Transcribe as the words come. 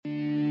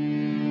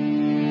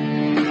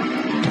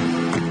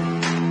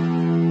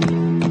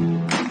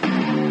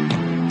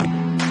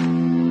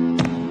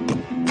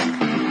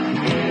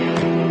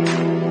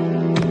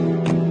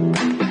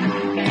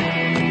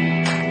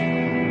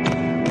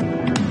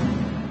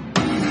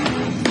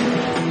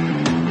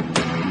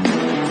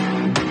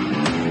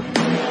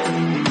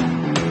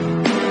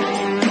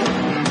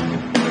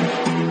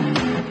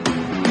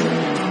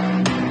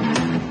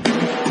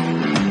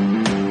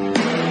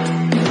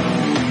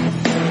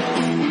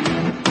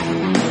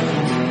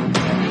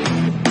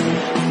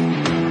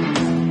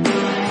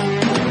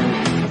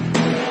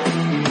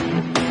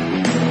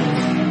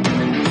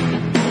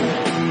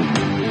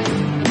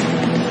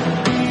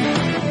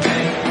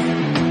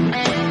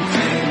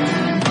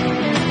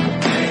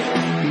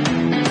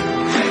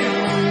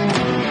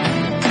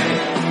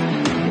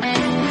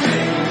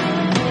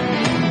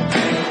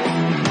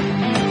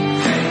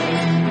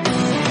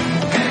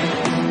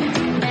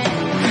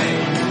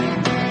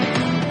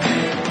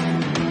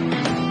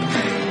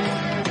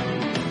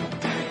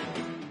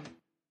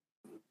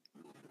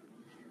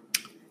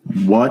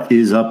What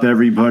is up,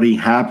 everybody?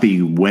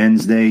 Happy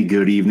Wednesday.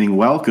 Good evening.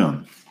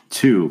 Welcome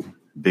to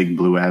Big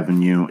Blue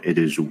Avenue. It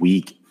is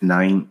week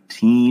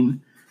 19.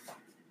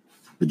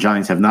 The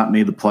Giants have not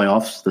made the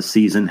playoffs. The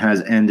season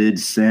has ended.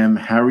 Sam,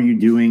 how are you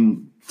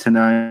doing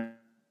tonight?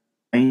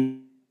 To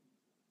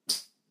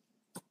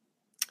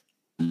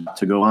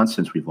go on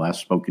since we've last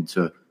spoken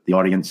to the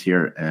audience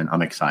here, and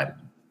I'm excited.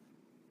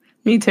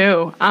 Me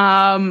too.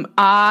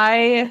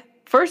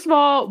 First of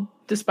all,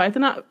 despite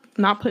the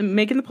not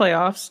making the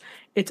playoffs,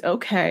 it's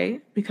okay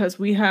because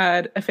we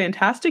had a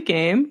fantastic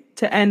game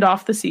to end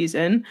off the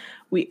season.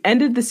 We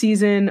ended the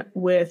season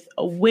with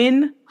a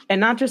win,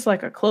 and not just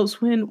like a close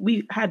win.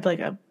 We had like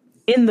a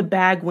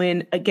in-the-bag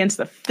win against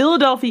the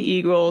Philadelphia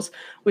Eagles,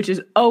 which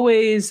is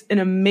always an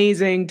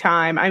amazing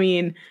time. I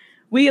mean,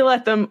 we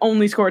let them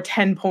only score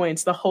 10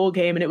 points the whole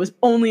game, and it was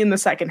only in the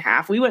second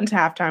half. We went into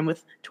halftime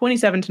with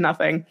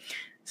 27-0.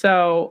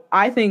 So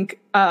I think,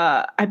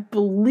 I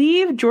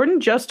believe Jordan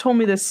just told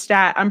me this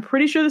stat. I'm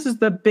pretty sure this is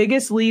the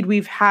biggest lead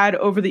we've had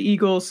over the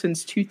Eagles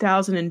since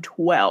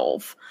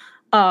 2012,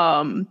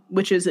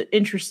 which is an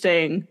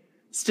interesting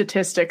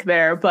statistic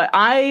there. But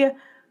I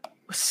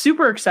was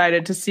super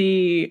excited to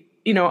see,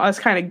 us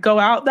kind of go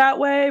out that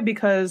way,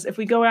 because if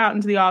we go out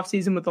into the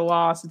offseason with a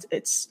loss,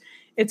 it's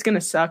going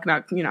to suck.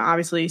 Not,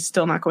 obviously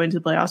still not going to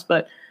the playoffs,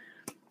 but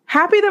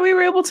happy that we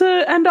were able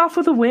to end off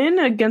with a win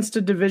against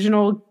a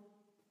divisional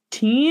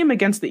team,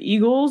 against the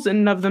Eagles in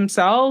and of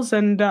themselves.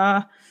 And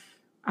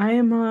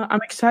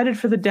I'm excited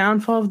for the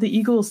downfall of the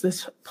Eagles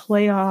this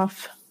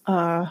playoff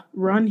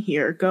run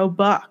here. Go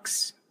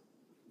Bucks.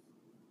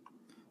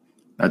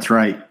 That's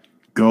right.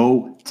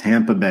 Go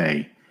Tampa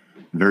Bay.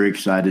 Very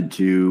excited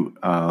to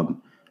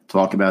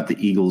talk about the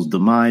Eagles'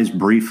 demise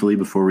briefly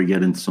before we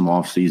get into some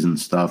off-season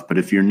stuff. But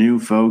if you're new,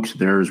 folks,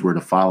 there's where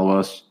to follow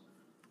us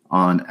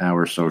on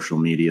our social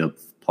media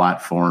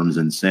platforms.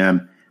 And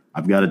Sam,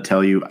 I've got to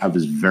tell you, I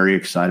was very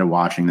excited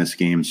watching this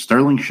game.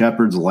 Sterling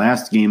Shepard's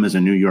last game as a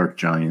New York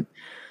Giant,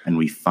 and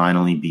we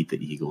finally beat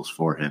the Eagles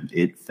for him.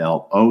 It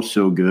felt oh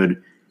so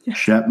good. Yeah.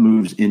 Shep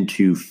moves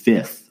into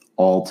 5th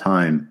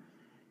all-time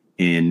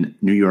in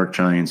New York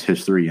Giants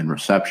history in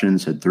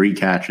receptions, had 3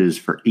 catches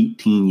for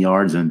 18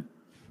 yards, and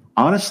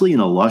honestly an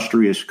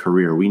illustrious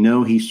career. We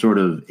know he sort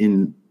of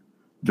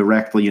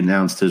indirectly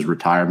announced his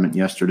retirement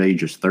yesterday,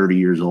 just 30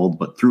 years old,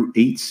 but through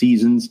 8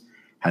 seasons,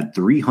 had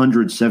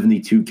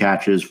 372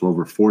 catches for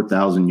over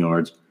 4,000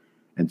 yards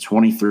and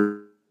 23.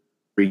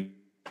 He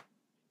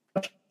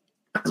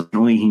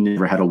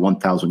never had a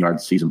 1,000-yard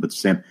season, but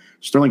Sam,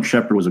 Sterling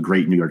Shepard was a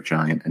great New York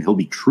Giant, and he'll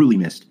be truly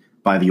missed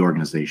by the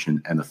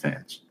organization and the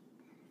fans.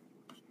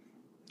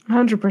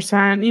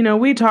 100%.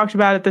 We talked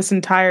about it this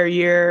entire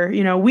year.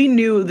 We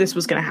knew this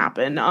was going to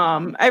happen.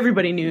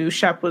 Everybody knew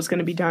Shep was going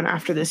to be done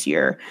after this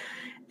year.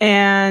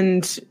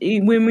 And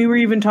when we were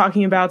even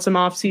talking about some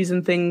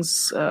off-season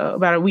things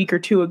about a week or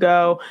two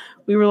ago,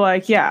 we were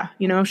like, yeah,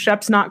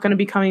 Shep's not going to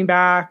be coming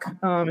back.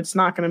 It's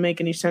not going to make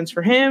any sense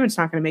for him. It's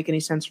not going to make any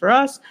sense for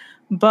us.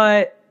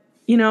 But,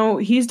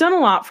 he's done a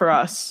lot for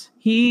us.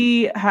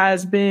 He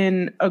has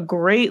been a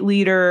great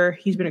leader.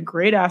 He's been a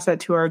great asset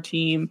to our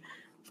team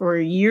for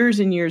years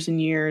and years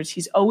and years.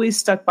 He's always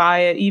stuck by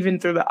it, even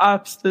through the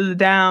ups, through the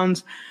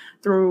downs,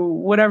 through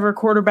whatever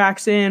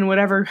quarterback's in,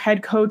 whatever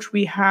head coach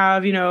we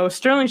have.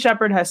 Sterling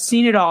Shepard has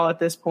seen it all at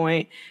this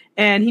point,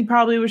 and he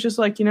probably was just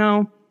like,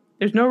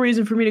 there's no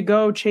reason for me to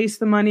go chase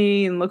the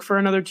money and look for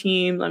another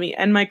team. Let me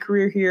end my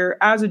career here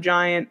as a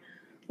Giant.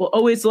 We'll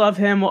always love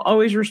him. We'll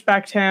always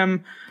respect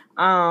him.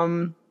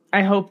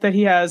 I hope that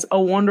he has a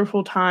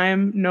wonderful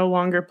time no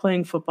longer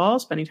playing football,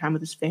 spending time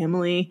with his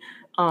family,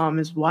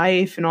 his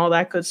wife, and all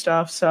that good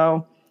stuff.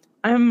 So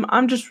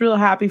I'm just real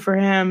happy for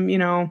him.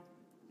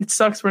 It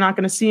sucks we're not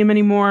going to see him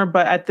anymore,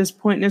 but at this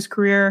point in his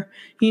career,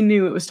 he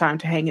knew it was time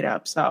to hang it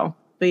up. So,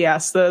 but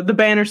yes, the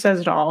banner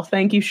says it all.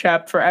 Thank you,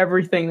 Shep, for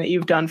everything that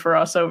you've done for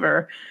us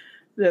over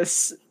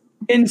this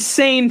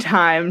insane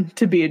time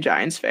to be a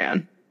Giants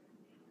fan.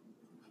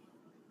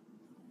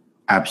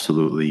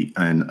 Absolutely,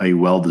 and a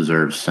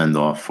well-deserved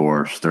send-off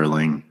for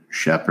Sterling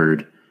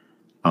Shepard.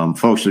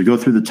 Folks, to go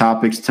through the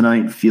topics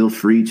tonight, feel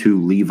free to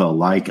leave a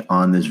like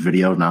on this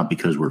video, not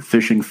because we're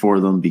fishing for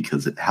them,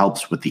 because it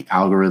helps with the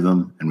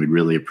algorithm, and we'd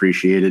really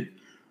appreciate it.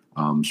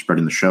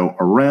 Spreading the show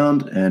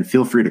around, and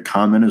feel free to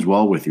comment as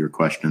well with your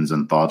questions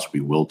and thoughts.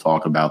 We will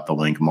talk about the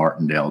Link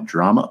Martindale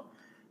drama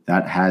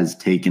that has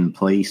taken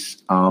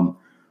place.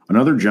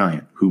 Another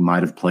Giant who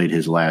might have played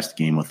his last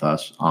game with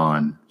us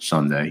on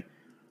Sunday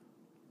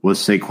was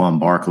Saquon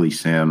Barkley,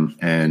 Sam,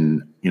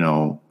 and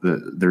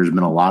there's been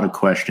a lot of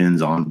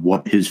questions on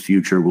what his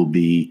future will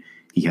be.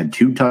 He had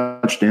 2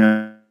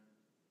 touchdowns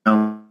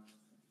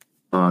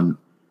on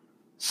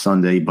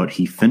Sunday, but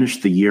he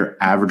finished the year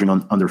averaging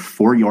under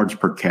 4 yards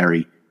per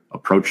carry,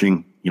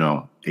 approaching,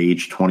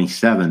 age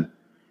 27.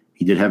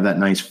 He did have that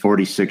nice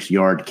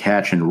 46-yard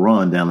catch and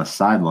run down the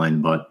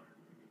sideline, but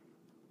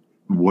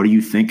what do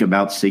you think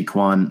about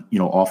Saquon,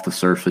 off the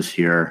surface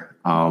here?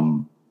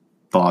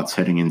 Thoughts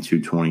heading into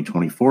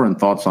 2024 and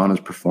thoughts on his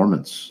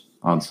performance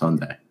on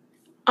Sunday?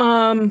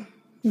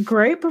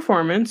 Great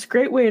performance.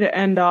 Great way to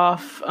end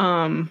off,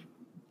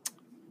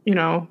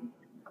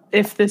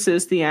 if this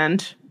is the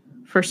end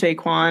for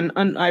Saquon.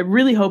 And I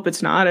really hope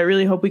it's not. I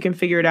really hope we can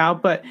figure it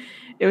out. But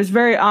it was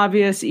very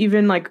obvious,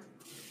 even like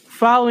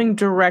following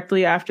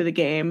directly after the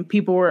game,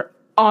 people were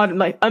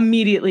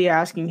immediately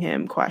asking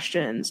him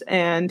questions.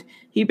 And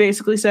he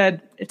basically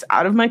said, it's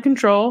out of my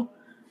control.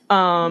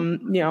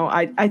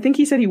 I think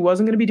he said he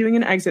wasn't going to be doing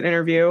an exit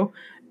interview.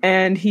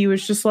 And he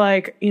was just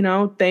like,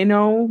 they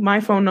know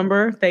my phone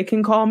number. They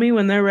can call me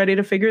when they're ready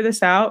to figure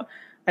this out.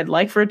 I'd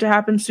like for it to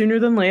happen sooner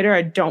than later.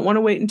 I don't want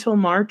to wait until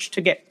March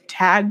to get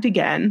tagged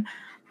again.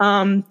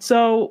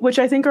 Which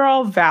I think are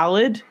all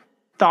valid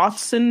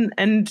thoughts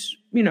and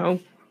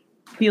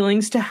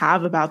feelings to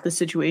have about the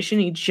situation.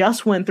 He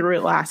just went through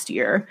it last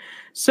year.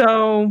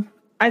 So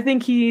I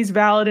think he's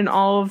valid in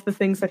all of the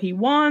things that he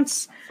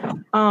wants.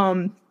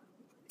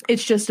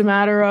 It's just a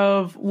matter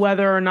of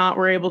whether or not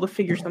we're able to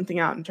figure something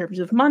out in terms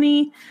of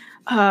money.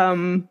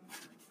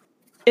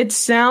 It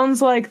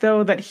sounds like,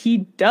 though, that he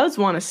does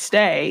want to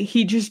stay.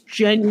 He just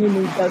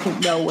genuinely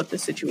doesn't know what the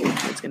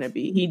situation is going to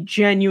be. He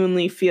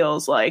genuinely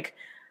feels like,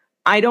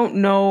 I don't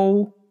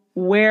know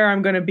where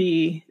I'm going to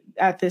be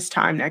at this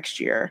time next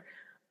year.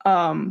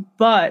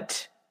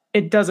 But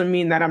it doesn't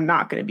mean that I'm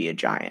not going to be a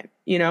Giant.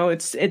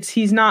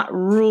 He's not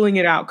ruling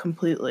it out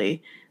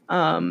completely.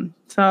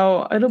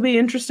 So it'll be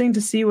interesting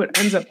to see what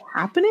ends up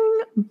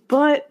happening,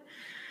 but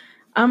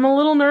I'm a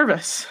little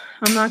nervous.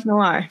 I'm not going to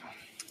lie.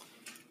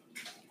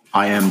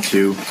 I am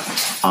too.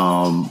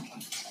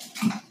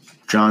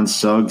 John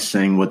Suggs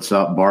saying, what's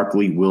up?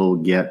 Barkley will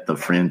get the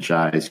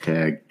franchise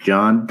tag.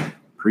 John,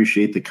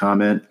 appreciate the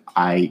comment.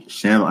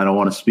 Sam, I don't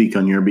want to speak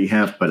on your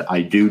behalf, but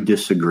I do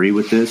disagree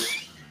with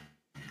this.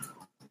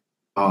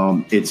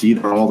 It's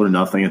either all or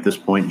nothing at this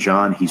point.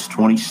 John, he's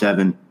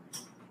 27.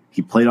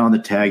 He played on the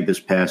tag this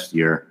past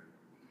year.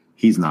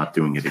 He's not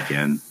doing it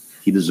again.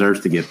 He deserves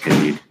to get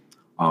paid.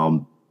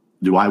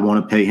 Do I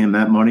want to pay him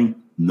that money?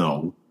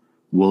 No.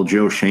 Will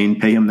Joe Schoen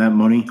pay him that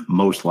money?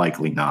 Most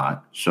likely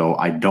not. So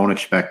I don't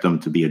expect him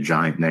to be a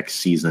Giant next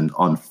season,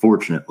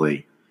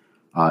 unfortunately.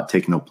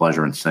 Take no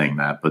pleasure in saying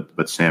that.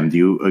 But Sam, do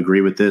you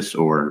agree with this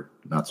or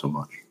not so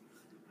much?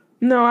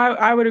 No,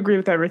 I would agree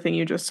with everything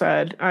you just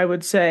said. I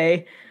would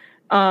say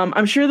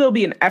I'm sure there'll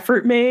be an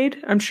effort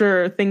made. I'm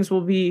sure things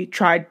will be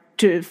tried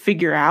to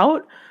figure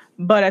out.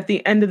 But at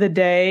the end of the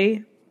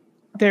day,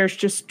 there's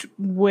just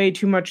way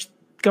too much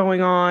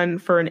going on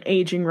for an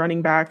aging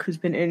running back who's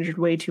been injured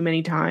way too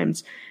many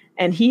times.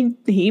 And he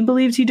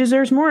believes he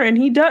deserves more. And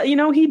he does,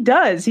 he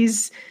does.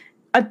 He's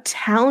a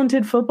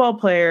talented football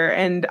player.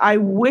 And I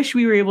wish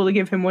we were able to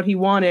give him what he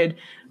wanted.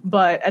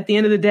 But at the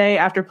end of the day,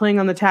 after playing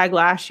on the tag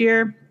last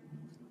year,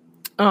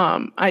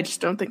 I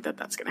just don't think that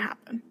that's going to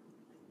happen.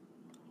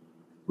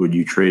 Would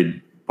you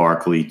trade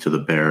Barkley to the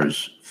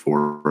Bears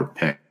for a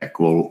pick?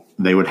 Well,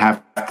 they would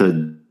have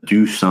to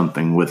do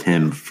something with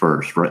him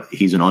first, right?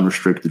 He's an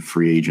unrestricted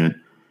free agent.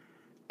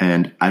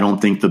 And I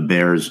don't think the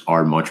Bears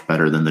are much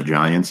better than the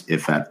Giants,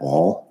 if at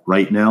all,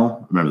 right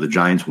now. Remember, the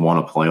Giants won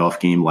a playoff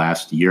game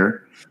last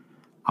year.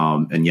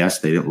 And yes,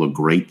 they didn't look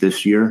great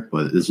this year,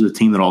 but this is a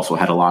team that also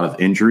had a lot of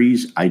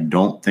injuries. I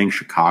don't think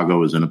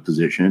Chicago is in a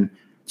position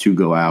to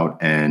go out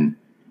and,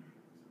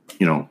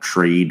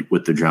 trade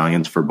with the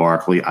Giants for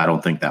Barkley. I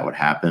don't think that would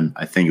happen.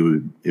 I think it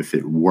would, if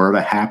it were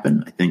to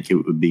happen, I think it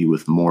would be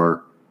with a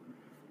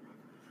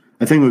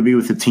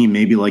team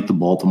maybe like the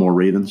Baltimore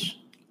Ravens.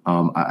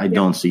 I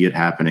don't see it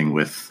happening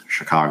with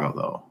Chicago,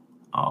 though.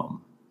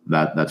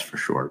 That's for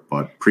sure.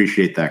 But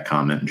appreciate that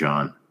comment,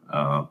 John.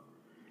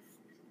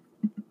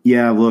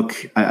 Yeah, look,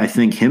 I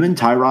think him and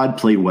Tyrod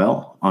played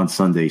well on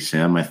Sunday,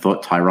 Sam. I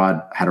thought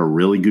Tyrod had a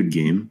really good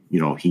game.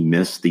 He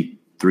missed the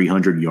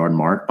 300-yard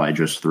mark by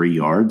just 3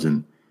 yards.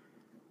 And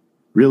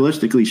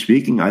realistically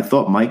speaking, I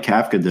thought Mike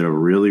Kafka did a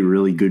really,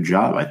 really good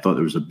job. I thought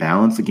there was a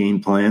balanced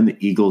game plan. The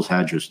Eagles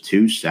had just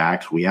 2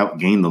 sacks. We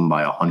outgained them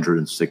by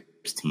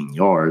 116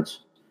 yards.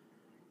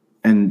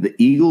 And the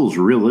Eagles,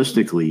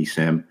 realistically,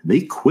 Sam,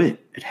 they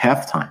quit at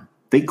halftime.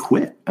 They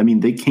quit. I mean,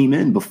 they came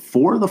in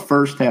before the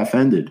first half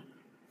ended.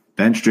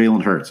 Bench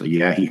Jalen Hurts.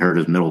 Yeah, he hurt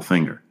his middle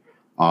finger.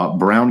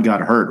 Brown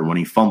got hurt when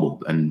he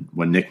fumbled, and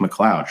when Nick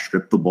McLeod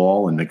stripped the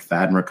ball and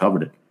McFadden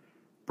recovered it.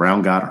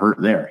 Brown got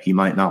hurt there. He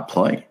might not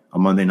play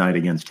on Monday night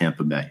against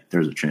Tampa Bay.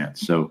 There's a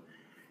chance. So,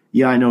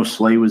 yeah, I know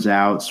Slay was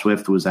out.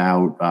 Swift was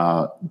out.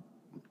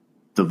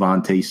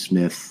 Devontae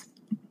Smith.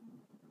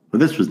 But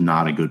this was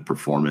not a good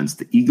performance.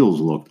 The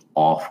Eagles looked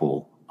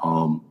awful.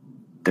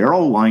 Their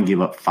O-line gave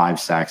up 5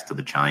 sacks to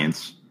the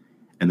Giants,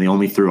 and they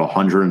only threw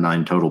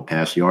 109 total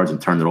pass yards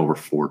and turned it over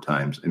 4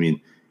 times. I mean,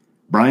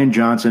 Brian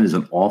Johnson is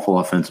an awful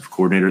offensive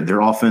coordinator. Their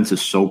offense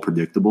is so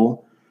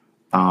predictable.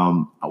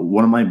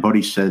 One of my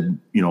buddies said,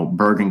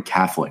 Bergen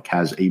Catholic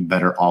has a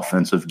better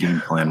offensive game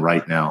plan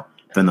right now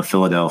than the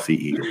Philadelphia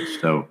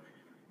Eagles. So,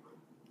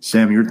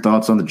 Sam, your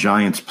thoughts on the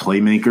Giants'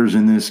 playmakers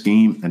in this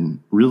game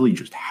and really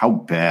just how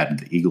bad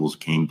the Eagles'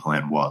 game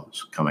plan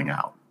was coming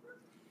out?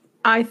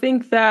 I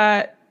think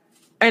that,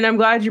 and I'm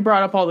glad you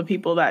brought up all the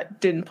people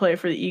that didn't play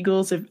for the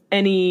Eagles. If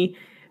any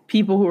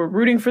people who are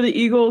rooting for the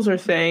Eagles are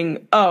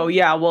saying, oh,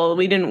 yeah, well,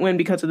 we didn't win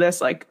because of this.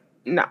 Like,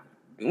 no.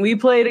 We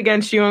played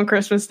against you on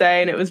Christmas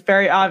Day, and it was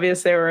very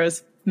obvious there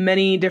was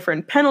many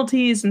different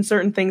penalties and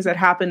certain things that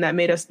happened that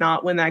made us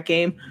not win that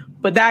game.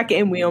 But that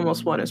game we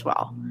almost won as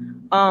well.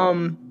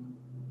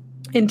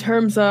 In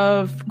terms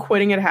of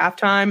quitting at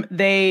halftime,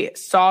 they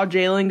saw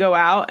Jalen go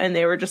out, and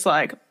they were just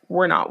like,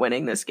 we're not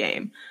winning this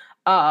game.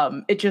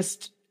 It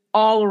just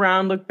all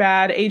around looked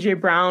bad. A.J.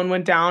 Brown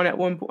went down at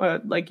one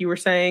point, like you were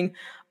saying.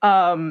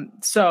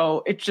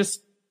 So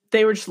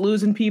they were just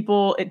losing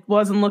people. It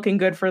wasn't looking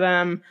good for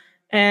them.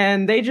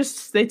 And they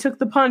took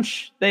the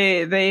punch.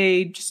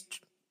 They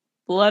just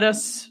let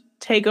us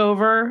take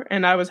over.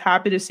 And I was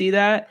happy to see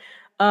that.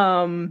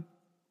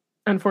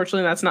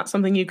 Unfortunately, that's not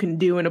something you can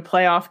do in a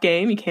playoff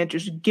game. You can't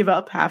just give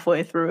up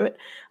halfway through it,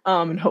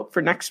 and hope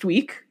for next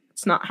week.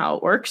 It's not how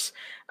it works.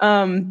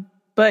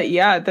 But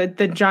yeah,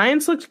 the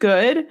Giants looked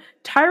good.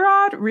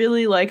 Tyrod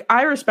really,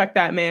 I respect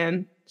that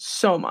man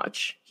so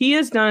much. He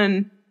has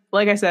done,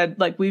 like I said,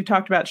 we've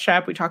talked about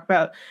Shep, we talked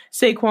about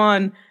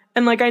Saquon,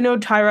 and I know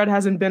Tyrod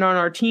hasn't been on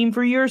our team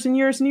for years and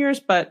years and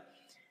years, but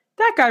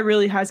that guy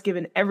really has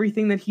given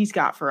everything that he's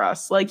got for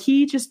us.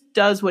 He just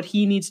does what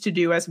he needs to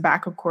do as a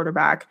backup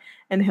quarterback,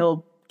 and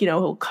he'll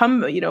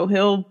come,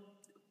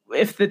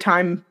 if the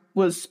time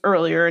was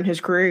earlier in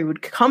his career, he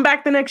would come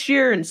back the next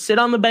year and sit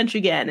on the bench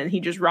again, and he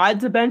just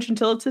rides the bench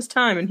until it's his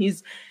time. And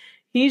he's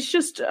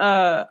just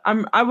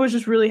I was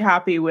just really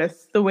happy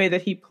with the way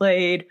that he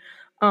played,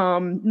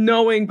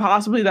 knowing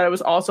possibly that it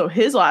was also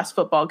his last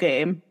football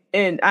game,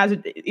 and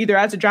either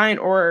as a Giant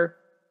or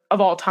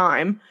of all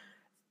time.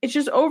 It's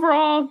just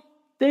overall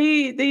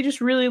they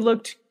just really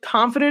looked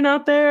confident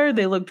out there.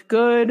 They looked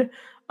good.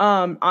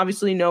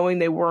 Obviously knowing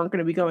they weren't going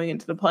to be going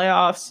into the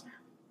playoffs,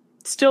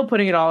 still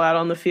putting it all out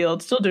on the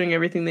field, still doing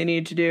everything they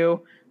needed to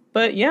do.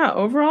 But yeah,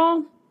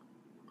 overall,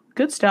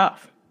 good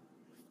stuff.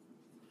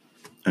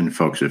 And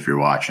folks, if you're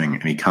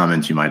watching, any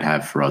comments you might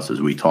have for us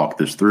as we talk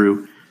this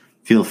through,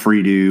 feel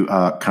free to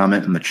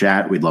comment in the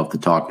chat. We'd love to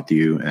talk with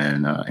you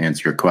and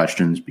answer your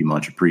questions. Be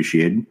much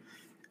appreciated.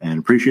 And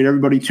appreciate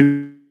everybody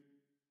tuning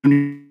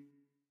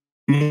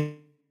in.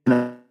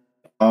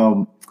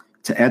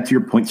 To add to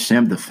your point,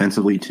 Sam,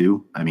 defensively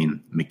too, I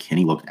mean,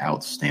 McKinney looked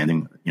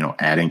outstanding,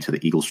 adding to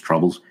the Eagles'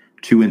 troubles.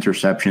 2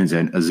 interceptions,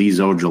 and Azeez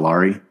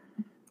Ojulari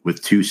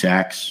with 2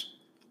 sacks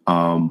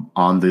on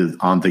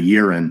the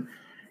year. And,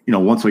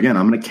 once again,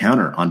 I'm going to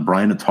counter on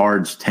Brian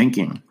Attard's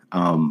tanking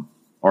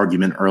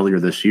argument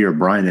earlier this year.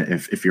 Brian,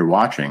 if you're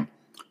watching,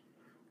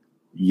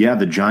 yeah,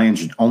 the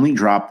Giants only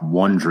dropped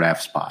 1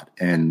 draft spot,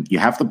 and you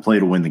have to play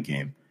to win the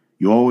game.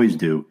 You always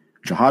do.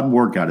 Jihad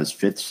Ward got his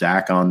 5th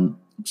sack on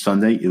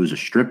Sunday. It was a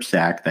strip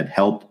sack that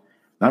helped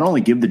not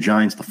only give the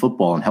Giants the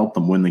football and help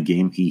them win the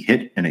game, he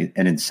hit an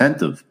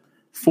incentive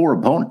for a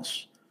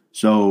bonus.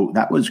 So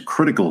that was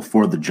critical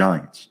for the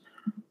Giants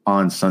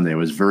on Sunday. I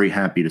was very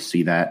happy to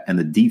see that. And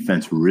the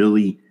defense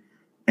really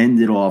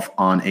ended off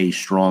on a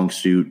strong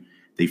suit.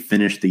 They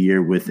finished the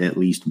year with at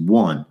least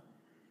 1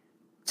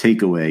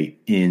 takeaway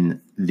in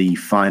the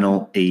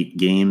final 8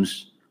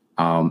 games.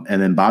 And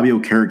then Bobby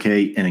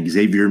Okereke and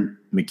Xavier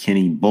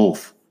McKinney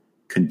both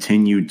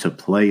continued to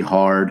play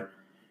hard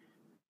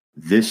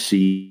this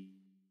season.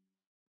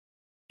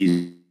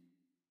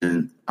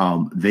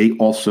 They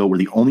also were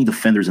the only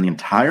defenders in the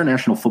entire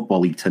National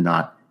Football League to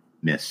not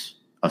miss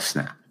a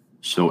snap.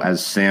 So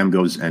as Sam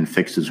goes and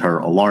fixes her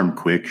alarm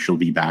quick, she'll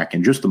be back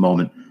in just a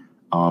moment.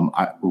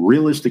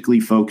 Realistically,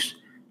 folks,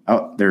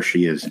 oh, there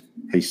she is.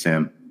 Hey,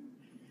 Sam,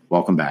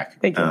 welcome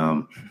back. Thank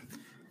you.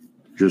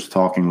 Just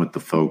talking with the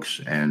folks,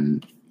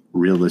 and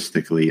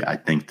realistically, I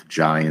think the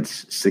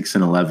Giants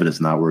 6-11 is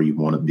not where you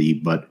want to be.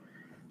 But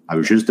I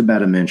was just about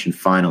to mention,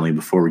 finally,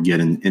 before we get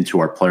into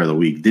our player of the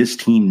week, this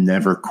team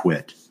never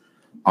quit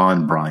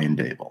on Brian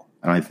Daboll.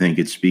 And I think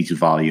it speaks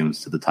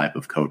volumes to the type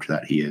of coach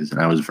that he is.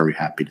 And I was very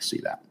happy to see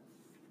that.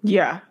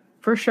 Yeah,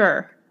 for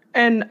sure.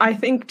 And I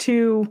think,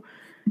 too,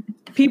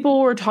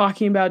 people were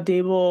talking about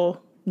Daboll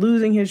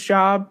losing his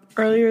job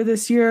earlier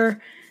this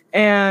year.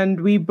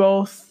 And we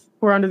both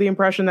were under the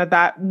impression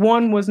that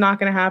 1 was not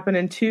going to happen.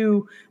 And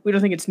 2, we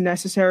don't think it's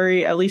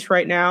necessary, at least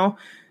right now.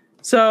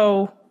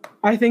 So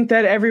I think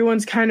that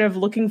everyone's kind of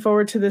looking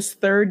forward to this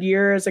 3rd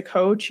year as a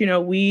coach.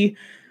 We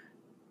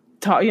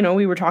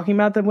were talking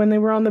about that when they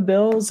were on the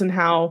Bills and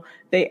how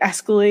they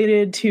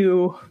escalated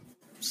to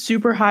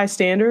super high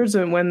standards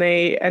and when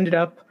they ended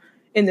up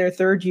in their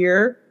 3rd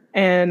year.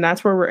 And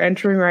that's where we're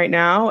entering right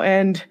now.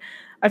 And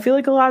I feel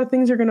like a lot of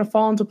things are going to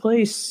fall into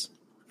place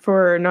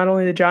for not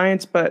only the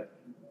Giants, but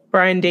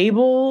Brian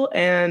Daboll.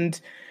 And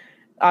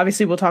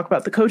obviously we'll talk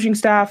about the coaching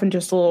staff in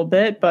just a little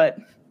bit, but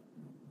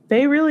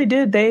they really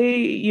did.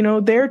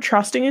 They're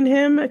trusting in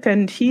him,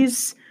 and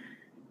he's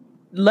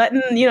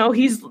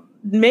he's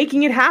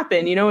making it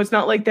happen. It's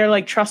not like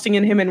they're trusting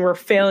in him and we're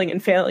failing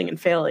and failing and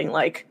failing.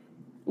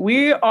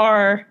 We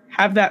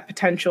have that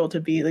potential to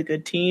be the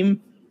good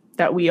team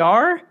that we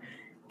are.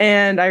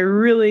 And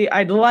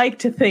I'd like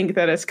to think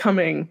that it's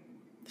coming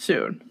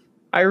soon.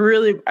 I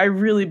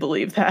really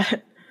believe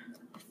that.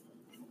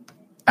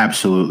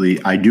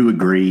 Absolutely. I do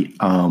agree.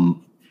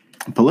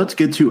 But let's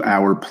get to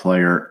our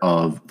player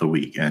of the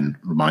week and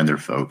reminder,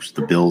 folks,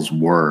 the Bills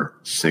were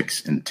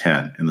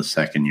 6-10 in the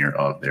second year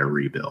of their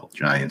rebuild.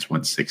 Giants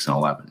went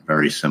 6-11.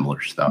 Very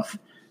similar stuff.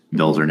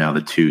 Bills are now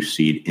the 2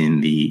 seed in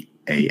the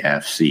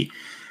AFC.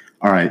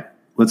 All right,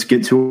 let's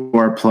get to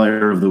our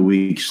player of the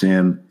week,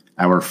 Sam.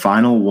 Our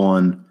final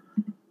one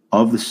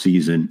of the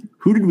season.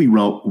 Who did we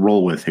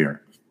roll with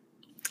here?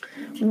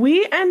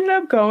 We ended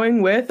up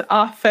going with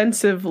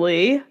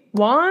offensively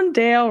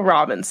Wan'Dale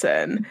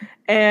Robinson.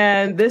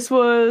 And this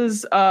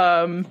was,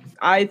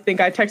 I think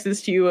I texted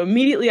this to you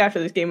immediately after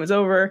this game was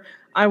over.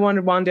 I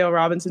wanted Wan'Dale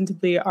Robinson to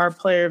be our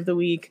player of the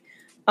week.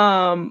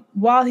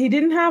 While he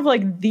didn't have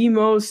like the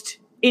most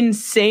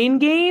insane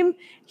game,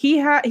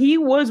 he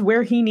was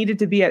where he needed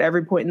to be at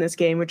every point in this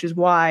game, which is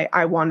why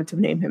I wanted to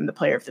name him the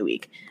player of the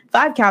week.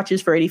 5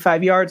 catches for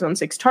 85 yards on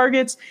 6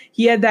 targets.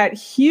 He had that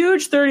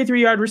huge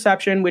 33-yard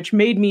reception, which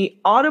made me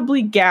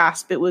audibly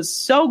gasp. It was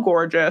so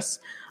gorgeous.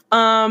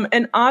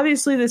 And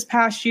obviously this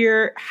past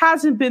year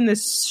hasn't been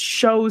this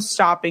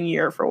show-stopping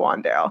year for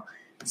Wan'Dale.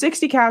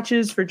 60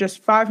 catches for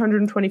just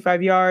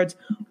 525 yards,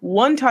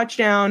 1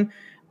 touchdown,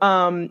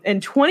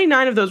 and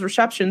 29 of those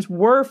receptions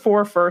were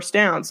for first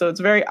down. So it's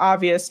very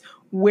obvious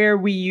where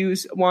we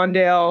use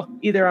Wan'Dale,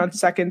 either on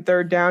second,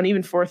 third down,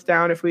 even fourth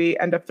down if we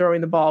end up throwing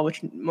the ball,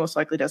 which most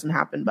likely doesn't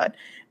happen.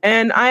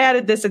 And I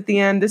added this at the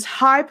end, this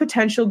high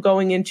potential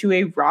going into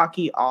a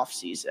rocky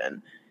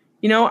offseason.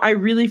 You know, I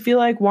really feel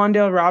like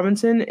Wan'Dale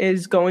Robinson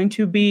is going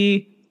to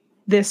be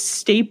this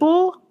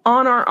staple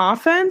on our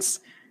offense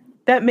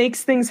that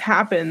makes things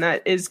happen,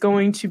 that is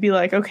going to be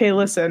like, okay,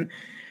 listen,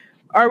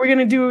 are we going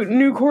to do a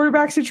new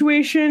quarterback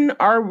situation?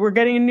 We're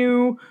getting a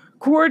new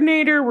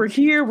coordinator? We're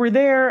here, we're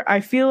there. I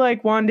feel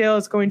like Wan'Dale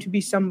is going to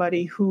be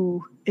somebody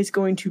who is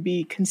going to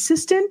be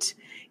consistent.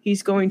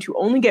 He's going to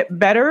only get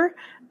better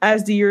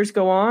as the years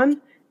go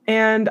on.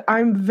 And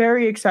I'm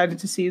very excited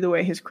to see the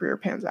way his career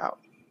pans out.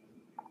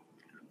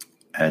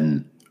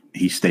 And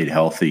he stayed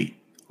healthy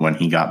when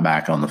he got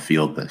back on the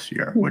field this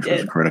year, which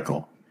was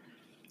critical.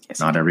 Yes.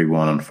 Not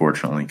everyone,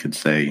 unfortunately, could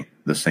say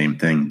the same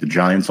thing. The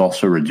Giants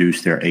also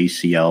reduced their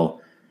ACL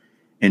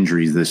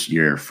injuries this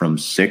year from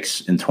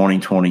 6 in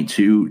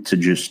 2022 to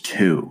just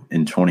 2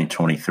 in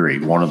 2023.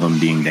 One of them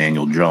being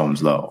Daniel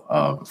Jones, though,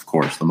 of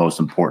course, the most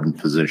important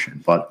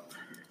position. But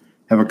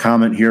I have a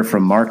comment here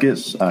from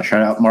Marcus. Shout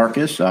out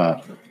Marcus,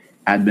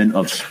 admin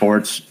of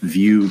Sports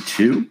View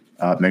 2.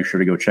 Make sure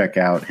to go check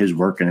out his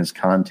work and his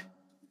content.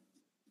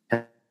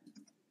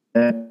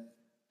 I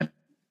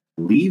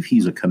believe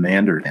he's a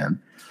Commander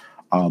fan.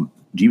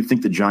 Do you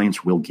think the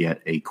Giants will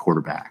get a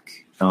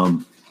quarterback?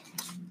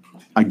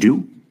 I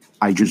do.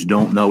 I just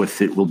don't know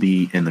if it will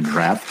be in the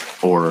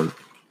draft or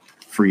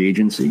free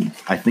agency.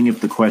 I think if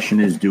the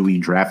question is, do we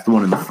draft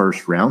one in the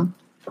first round?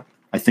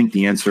 I think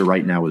the answer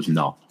right now is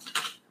no.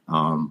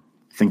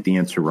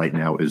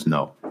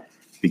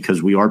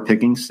 Because we are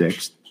picking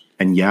 6th.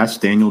 And yes,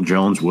 Daniel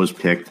Jones was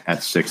picked at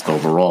 6th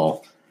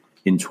overall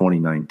in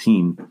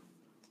 2019.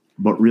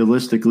 But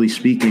realistically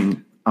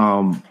speaking,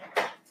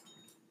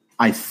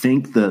 I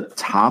think the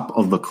top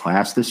of the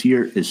class this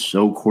year is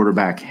so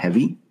quarterback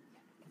heavy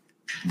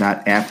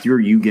that after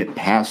you get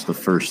past the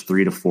first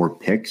 3 to 4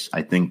 picks,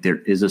 I think there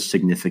is a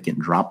significant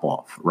drop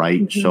off,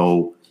 right? Mm-hmm.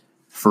 So,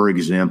 for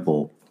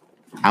example,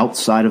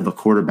 outside of the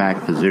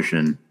quarterback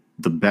position,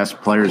 the best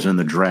players in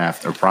the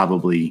draft are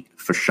probably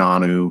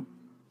Fashanu,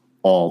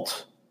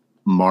 Alt,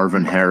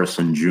 Marvin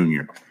Harrison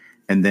Jr.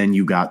 And then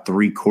you got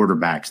 3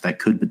 quarterbacks that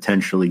could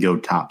potentially go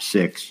top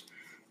 6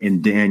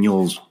 in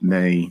Daniels,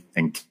 May,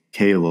 and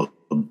Caleb.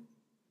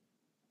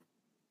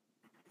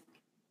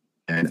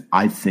 And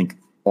I think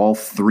all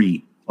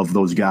 3 of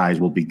those guys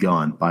will be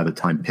gone by the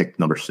time pick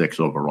number 6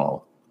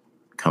 overall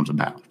comes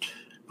about.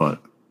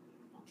 But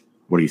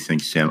what do you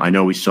think, Sam? I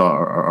know we saw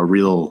a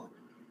real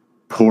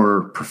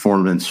poor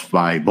performance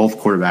by both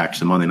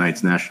quarterbacks in Monday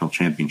night's national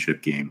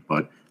championship game,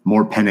 but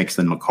more Penix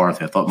than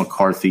McCarthy. I thought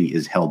McCarthy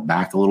is held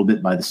back a little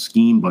bit by the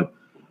scheme, but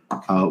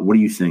what do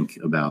you think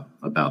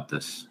about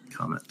this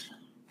comment?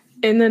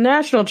 In the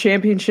national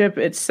championship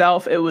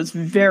itself, it was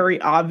very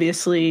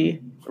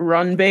obviously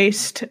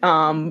run-based.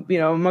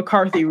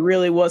 McCarthy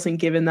really wasn't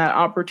given that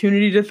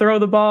opportunity to throw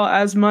the ball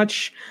as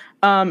much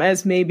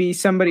as maybe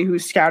somebody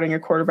who's scouting a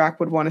quarterback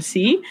would want to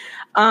see.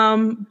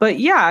 But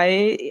yeah,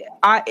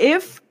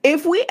 if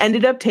we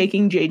ended up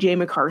taking J.J.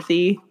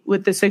 McCarthy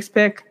with the 6th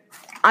pick,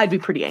 I'd be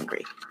pretty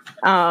angry.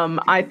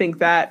 I think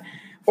that,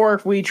 or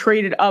if we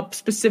traded up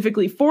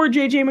specifically for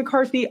J.J.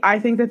 McCarthy, I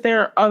think that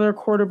there are other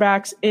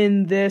quarterbacks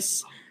in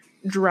this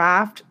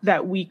draft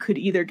that we could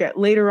either get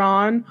later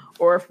on,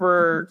 or if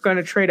we're going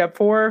to trade up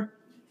for.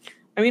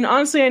 I mean,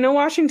 honestly, I know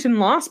Washington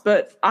lost,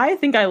 but I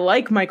think I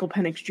like Michael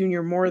Penix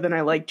Jr. more than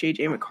I like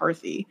J.J.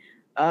 McCarthy.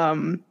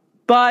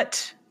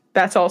 But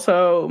that's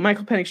also,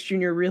 Michael Penix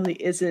Jr. really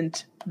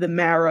isn't the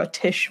Mara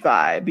Tisch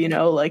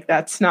vibe, like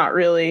that's not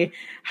really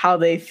how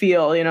they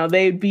feel.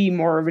 They'd be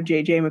more of a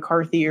J.J.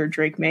 McCarthy or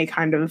Drake May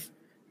kind of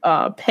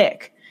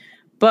pick.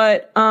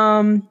 But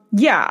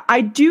yeah,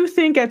 I do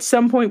think at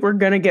some point we're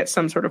going to get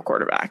some sort of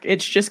quarterback.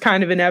 It's just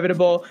kind of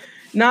inevitable,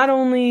 not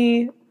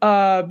only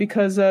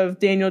because of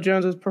Daniel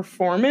Jones's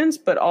performance,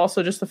 but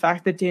also just the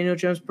fact that Daniel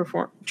Jones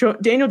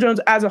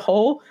as a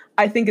whole,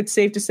 I think it's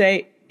safe to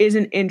say, is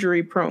an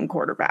injury-prone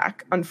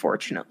quarterback,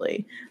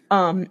 unfortunately.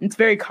 It's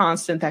very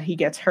constant that he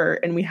gets hurt,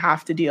 and we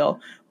have to deal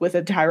with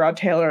a Tyrod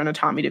Taylor and a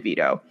Tommy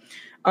DeVito.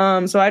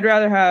 So I'd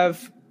rather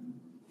have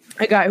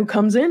a guy who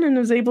comes in and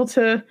is able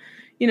to,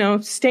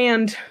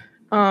 stand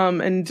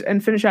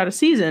and finish out a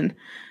season.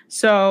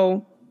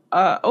 So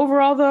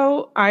overall,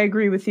 though, I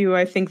agree with you.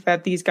 I think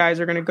that these guys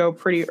are going to go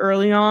pretty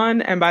early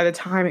on, and by the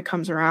time it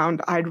comes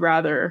around, I'd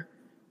rather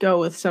go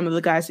with some of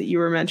the guys that you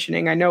were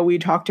mentioning. I know we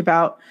talked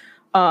about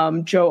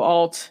Joe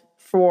Alt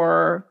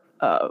for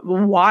a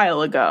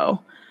while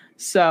ago,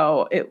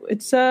 so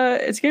it's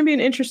going to be an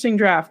interesting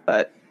draft,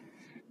 but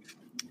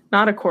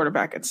not a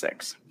quarterback at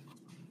 6.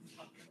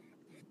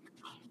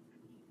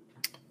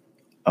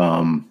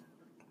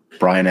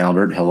 Brian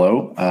Albert,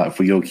 hello. If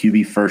we go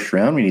QB first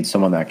round, we need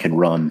someone that can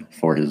run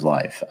for his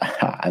life.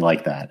 I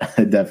like that.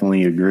 I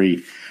definitely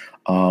agree.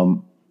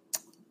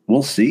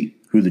 We'll see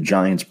who the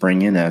Giants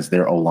bring in as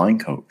their O-line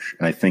coach.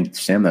 And I think,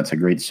 Sam, that's a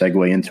great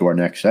segue into our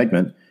next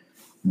segment,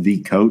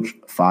 the coach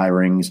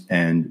firings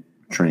and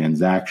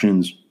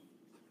transactions.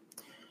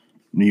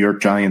 New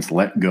York Giants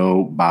let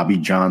go Bobby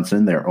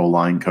Johnson, their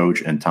O-line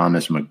coach, and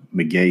Thomas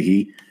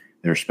McGahee,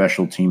 their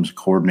special teams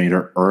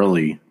coordinator,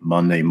 early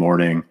Monday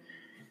morning.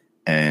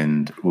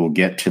 And we'll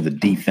get to the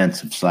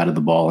defensive side of the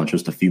ball in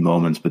just a few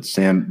moments. But,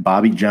 Sam,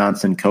 Bobby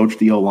Johnson coached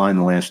the O-line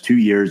the last 2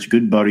 years,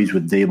 good buddies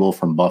with Dable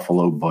from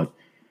Buffalo, but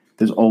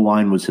this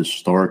O-line was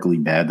historically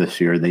bad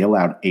this year. They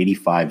allowed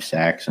 85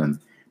 sacks, and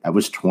that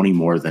was 20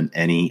 more than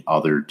any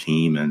other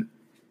team. And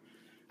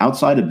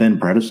outside of Ben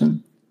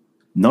Bredesen,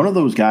 none of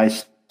those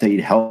guys stayed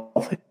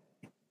healthy.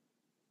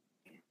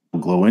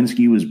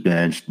 Glowinski was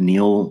benched,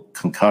 Neal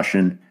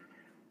concussion,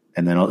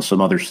 and then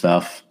some other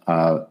stuff.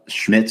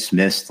 Schmitz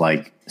missed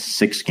like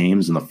 6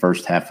 games in the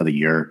first half of the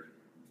year.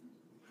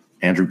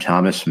 Andrew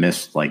Thomas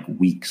missed like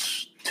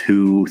weeks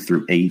 2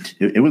 through 8.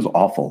 It was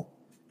awful.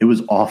 It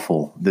was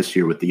awful this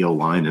year with the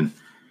O-line, and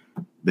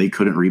they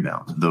couldn't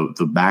rebound. The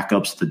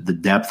backups, the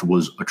depth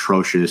was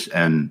atrocious,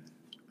 and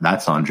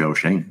that's on Joe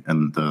Schoen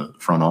and the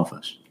front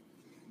office.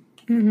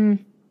 Mm-hmm.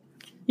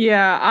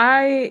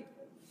 Yeah,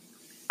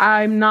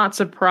 I'm not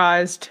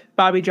surprised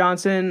Bobby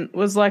Johnson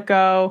was let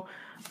go.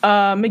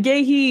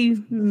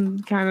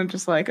 McGahee kind of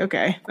just like,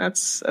 okay,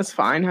 that's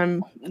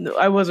fine.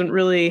 I wasn't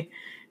really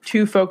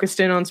too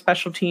focused in on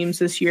special teams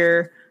this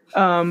year.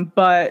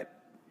 But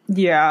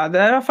yeah,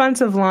 the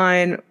offensive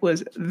line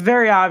was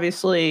very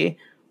obviously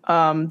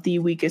the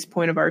weakest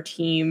point of our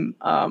team.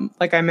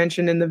 Like I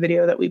mentioned in the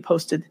video that we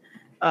posted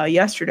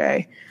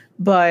yesterday,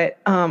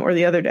 or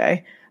the other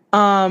day.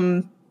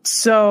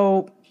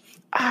 So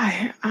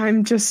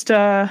I'm just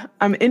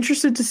I'm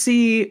interested to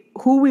see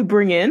who we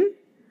bring in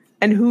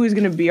and who is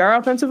going to be our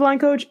offensive line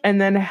coach,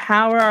 and then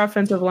how our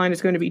offensive line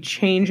is going to be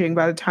changing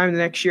by the time the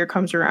next year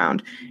comes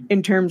around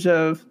in terms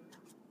of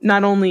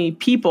not only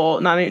people,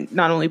 not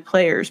only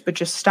players, but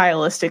just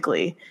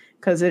stylistically,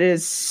 because it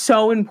is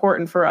so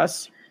important for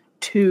us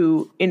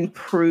to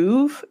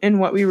improve in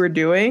what we were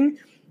doing.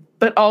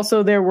 But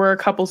also there were a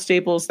couple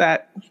staples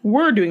that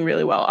were doing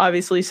really well.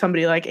 Obviously,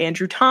 somebody like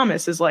Andrew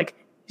Thomas is like,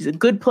 he's a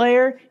good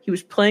player. He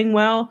was playing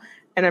well.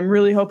 And I'm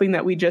really hoping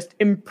that we just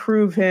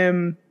improve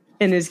him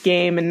in his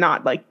game and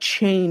not like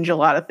change a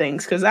lot of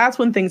things, because that's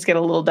when things get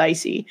a little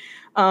dicey.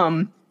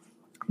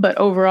 But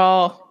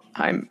overall,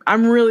 I'm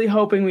really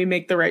hoping we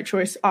make the right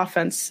choice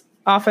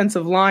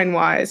offensive line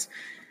wise,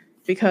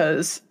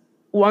 because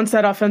once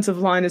that offensive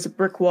line is a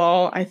brick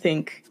wall, I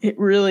think it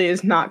really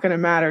is not going to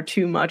matter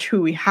too much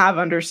who we have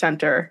under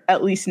center,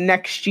 at least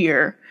next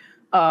year,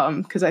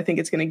 because I think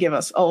it's going to give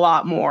us a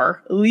lot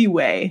more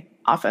leeway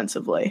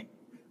offensively.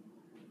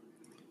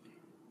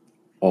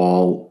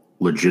 All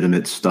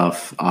legitimate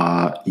stuff.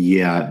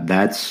 Yeah,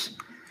 that's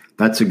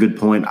a good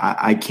point.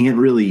 I can't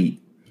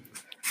really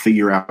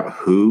figure out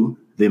who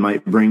they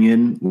might bring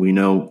in. We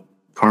know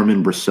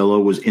Carmen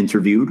Bracillo was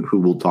interviewed, who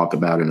we'll talk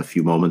about in a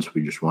few moments.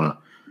 We just want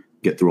to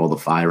get through all the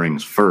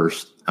firings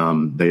first.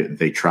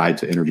 They tried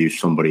to interview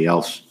somebody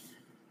else,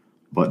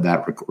 but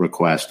that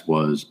request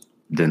was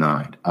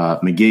denied.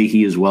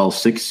 McGahee as well,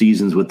 6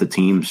 seasons with the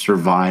team,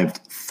 survived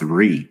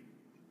 3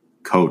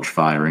 coach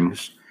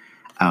firings.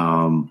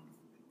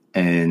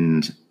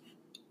 And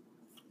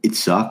it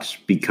sucks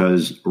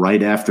because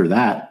right after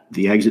that,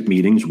 the exit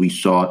meetings, we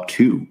saw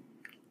 2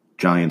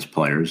 Giants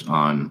players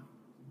on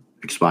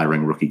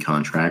expiring rookie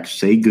contracts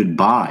say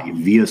goodbye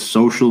via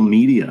social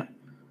media.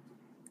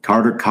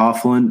 Carter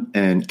Coughlin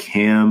and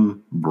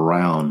Cam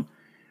Brown,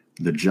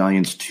 the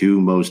Giants' 2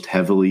 most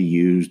heavily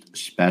used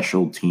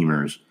special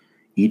teamers,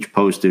 each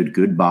posted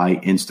goodbye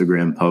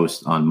Instagram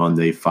posts on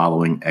Monday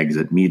following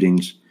exit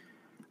meetings.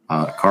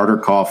 Carter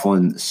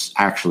Coughlin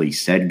actually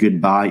said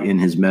goodbye in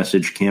his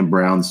message. Cam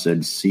Brown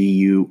said, "See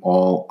you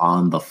all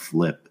on the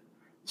flip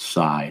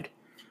side."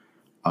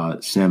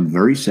 Sam,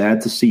 very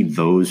sad to see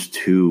those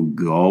two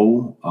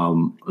go,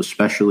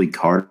 especially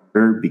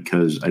Carter,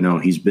 because I know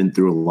he's been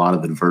through a lot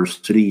of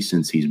adversity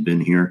since he's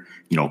been here.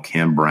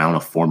 Cam Brown, a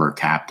former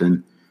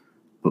captain.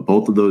 But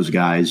both of those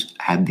guys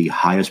had the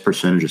highest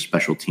percentage of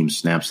special team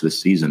snaps this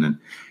season. And,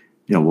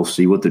 we'll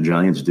see what the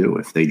Giants do.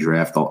 If they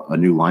draft a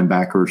new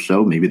linebacker or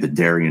so, maybe the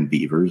Darian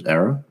Beavers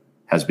era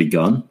has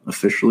begun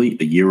officially,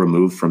 a year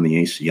removed from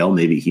the ACL.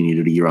 Maybe he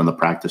needed a year on the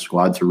practice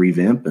squad to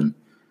revamp. And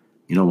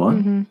you know what?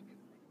 Mm-hmm.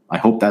 I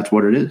hope that's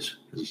what it is.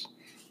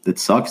 It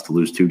sucks to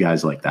lose two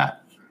guys like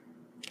that.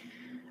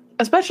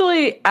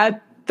 Especially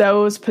at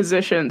those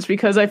positions,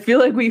 because I feel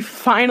like we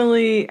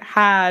finally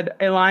had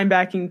a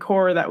linebacking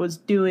core that was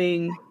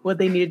doing what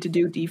they needed to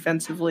do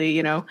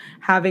defensively,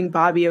 having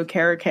Bobby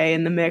Okereke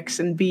in the mix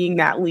and being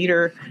that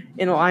leader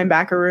in the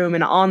linebacker room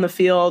and on the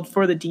field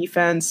for the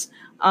defense.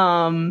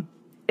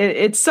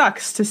 It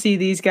sucks to see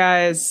these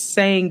guys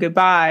saying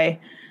goodbye.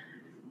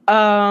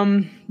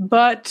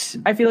 But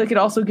I feel like it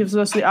also gives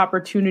us the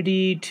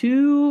opportunity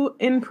to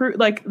improve.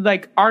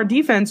 Like our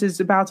defense is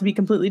about to be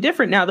completely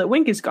different now that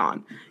Wink is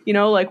gone.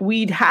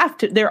 We'd have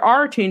to. There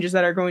are changes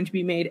that are going to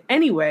be made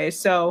anyway.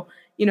 So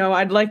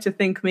I'd like to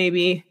think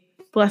maybe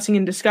blessing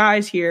in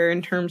disguise here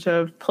in terms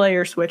of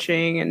player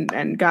switching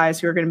and guys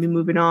who are going to be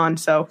moving on.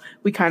 So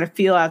we kind of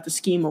feel out the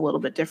scheme a little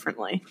bit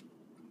differently.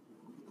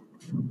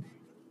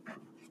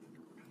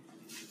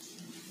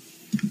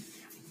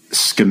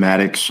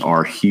 Schematics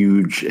are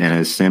huge, and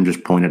as Sam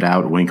just pointed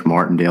out, Wink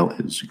Martindale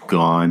is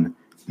gone.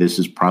 This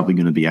is probably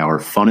going to be our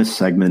funnest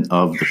segment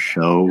of the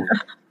show.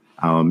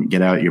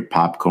 Get out your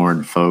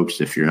popcorn,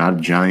 folks. If you're not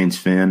a Giants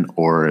fan,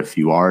 or if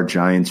you are a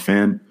Giants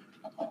fan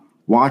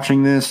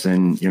watching this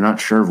and you're not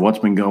sure of what's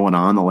been going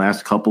on the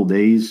last couple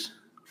days,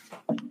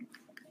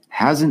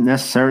 hasn't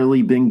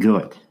necessarily been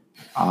good.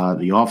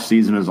 The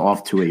offseason is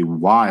off to a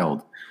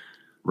wild,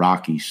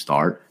 rocky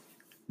start.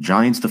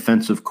 Giants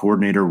defensive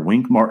coordinator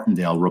Wink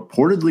Martindale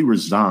reportedly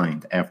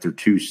resigned after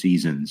 2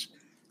 seasons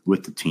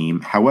with the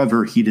team.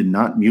 However, he did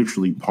not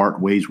mutually part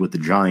ways with the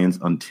Giants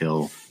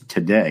until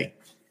today.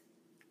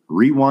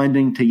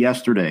 Rewinding to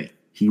yesterday,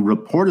 he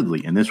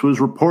reportedly, and this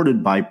was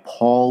reported by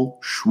Paul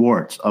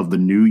Schwartz of the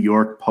New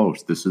York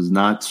Post. This is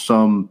not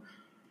some,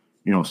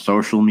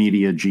 social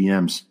media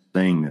GM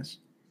saying this.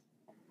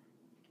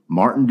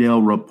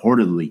 Martindale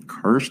reportedly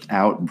cursed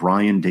out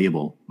Brian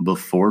Daboll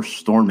before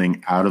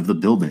storming out of the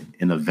building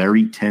in a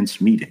very tense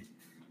meeting.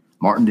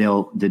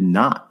 Martindale did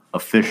not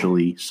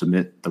officially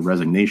submit the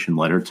resignation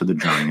letter to the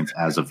Giants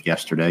as of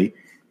yesterday.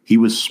 He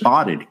was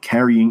spotted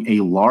carrying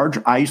a large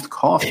iced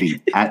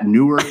coffee at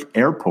Newark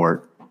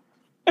Airport,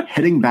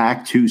 heading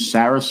back to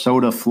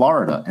Sarasota,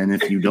 Florida. And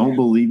if you don't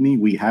believe me,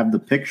 we have the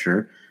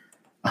picture.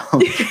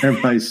 I'll share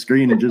my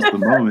screen in just a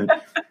moment.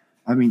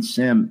 I mean,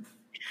 Sam,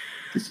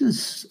 this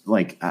is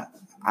like,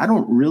 I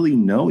don't really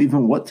know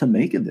even what to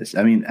make of this.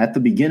 I mean, at the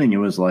beginning, it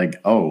was like,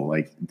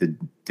 did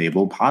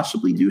Daboll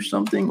possibly do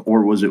something,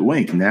 or was it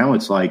Wink? Now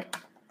it's like,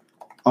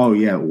 oh,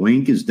 yeah,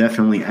 Wink is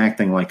definitely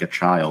acting like a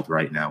child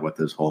right now with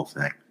this whole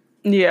thing.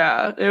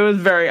 Yeah, it was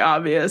very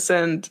obvious.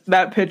 And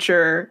that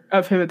picture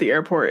of him at the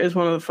airport is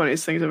one of the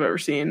funniest things I've ever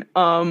seen.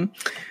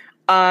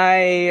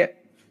 I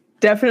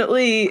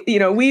definitely,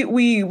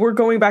 we were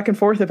going back and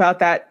forth about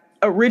that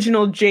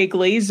original Jake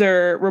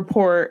Laser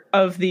report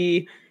of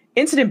the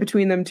incident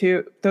between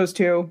those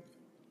two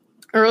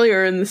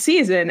earlier in the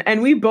season,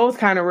 and we both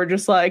kind of were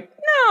just like,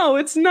 no,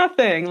 it's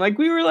nothing. Like,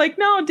 we were like,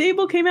 no,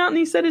 Daboll came out and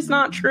he said it's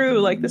not true,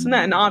 like this and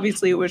that, and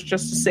obviously it was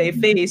just to save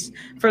face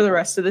for the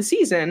rest of the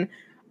season,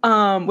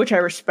 which I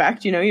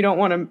respect. You don't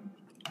want to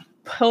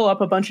pull up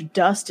a bunch of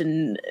dust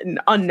and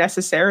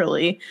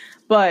unnecessarily,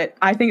 but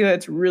I think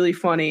that's really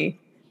funny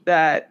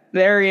that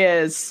there he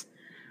is.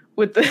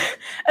 And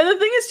the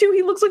thing is, too,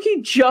 he looks like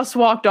he just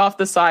walked off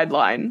the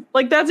sideline.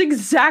 Like, that's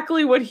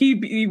exactly what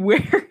he'd be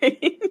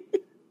wearing.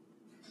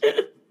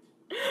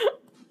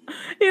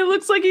 He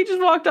looks like he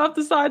just walked off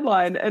the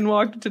sideline and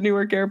walked to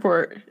Newark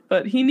Airport.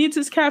 But he needs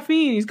his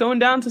caffeine. He's going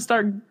down to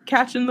start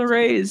catching the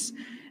Rays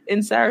in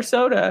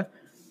Sarasota.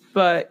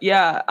 But,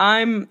 yeah,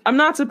 I'm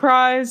not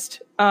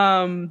surprised.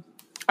 I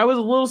was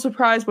a little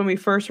surprised when we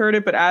first heard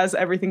it, but as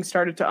everything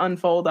started to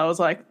unfold, I was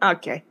like,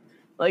 okay.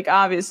 Like,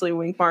 obviously,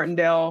 Wink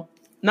Martindale,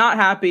 not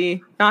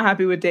happy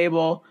with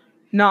Daboll,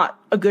 not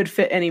a good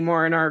fit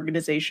anymore in our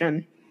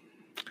organization.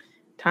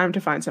 Time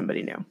to find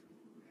somebody new.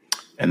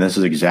 And this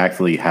is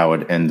exactly how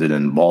it ended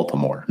in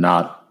Baltimore.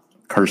 Not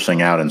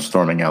cursing out and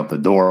storming out the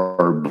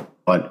door,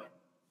 but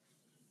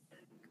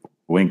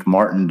Wink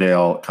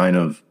Martindale kind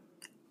of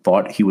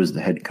thought he was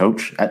the head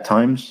coach at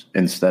times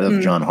instead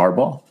of John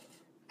Harbaugh.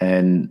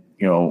 And,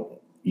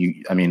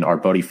 our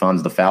buddy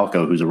Fonz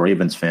DeFalco, who's a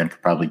Ravens fan,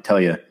 could probably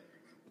tell you,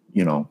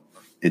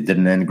 it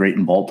didn't end great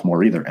in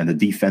Baltimore either. And the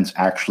defense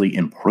actually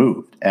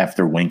improved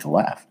after Wink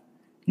left.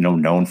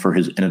 Known for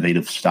his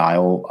innovative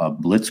style,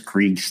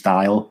 blitzkrieg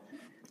style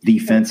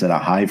defense at a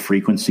high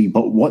frequency.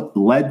 But what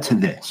led to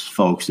this,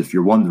 folks, if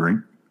you're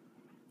wondering,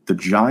 the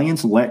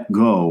Giants let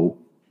go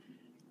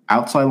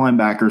outside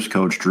linebackers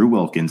coach Drew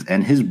Wilkins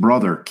and his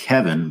brother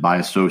Kevin, by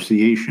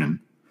association,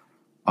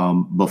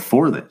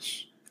 before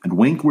this, and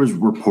Wink was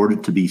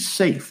reported to be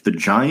safe. The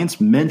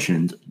Giants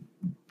mentioned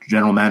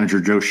general manager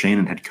Joe Schoen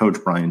and head coach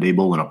Brian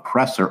Daboll in a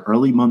presser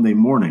early Monday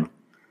morning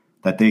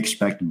that they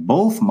expect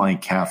both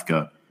Mike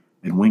Kafka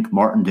and Wink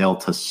Martindale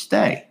to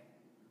stay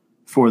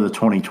for the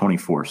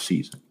 2024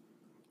 season.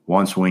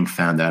 Once Wink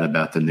found out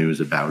about the news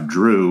about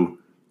Drew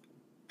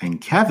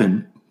and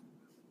Kevin,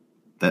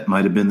 that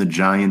might have been the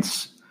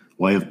Giants'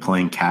 way of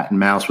playing cat and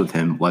mouse with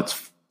him.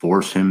 Let's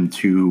force him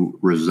to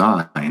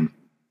resign.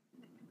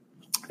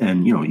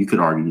 And, you could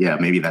argue, yeah,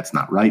 maybe that's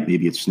not right.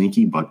 Maybe it's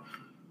sneaky, but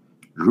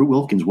Drew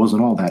Wilkins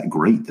wasn't all that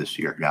great this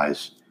year,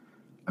 guys.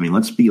 I mean,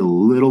 let's be a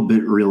little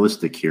bit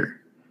realistic here.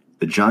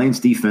 The Giants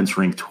defense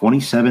ranked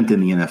 27th in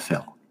the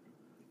NFL.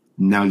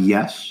 Now,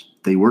 yes,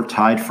 they were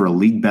tied for a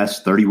league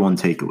best 31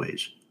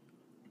 takeaways.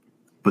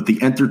 But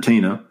the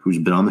Entertainer, who's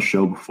been on the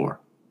show before,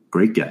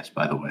 great guest,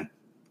 by the way,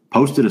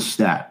 posted a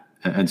stat.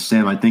 And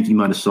Sam, I think you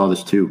might have saw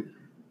this too.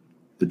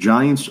 The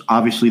Giants,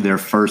 obviously, they're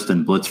first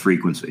in blitz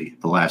frequency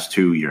the last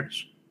 2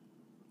 years.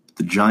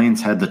 The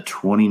Giants had the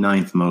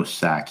 29th most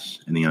sacks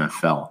in the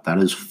NFL. That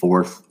is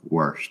fourth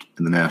worst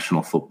in the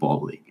National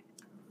Football League.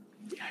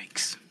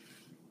 Yikes.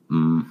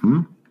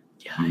 Mm-hmm.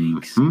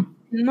 Yikes. Mm-hmm.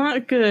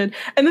 Not good.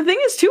 And the thing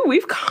is, too,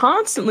 we've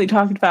constantly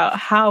talked about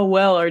how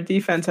well our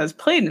defense has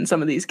played in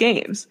some of these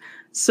games.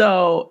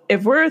 So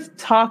if we're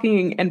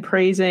talking and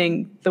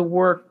praising the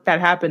work that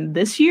happened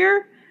this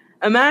year,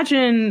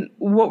 imagine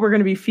what we're going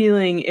to be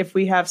feeling if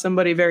we have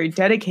somebody very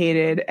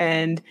dedicated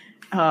and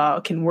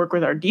can work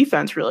with our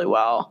defense really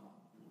well.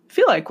 I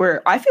feel like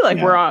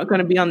we're going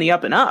to be on the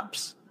up and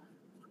ups.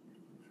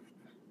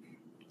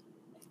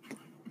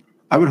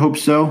 I would hope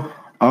so.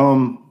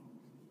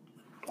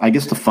 I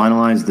guess to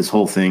finalize this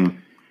whole thing,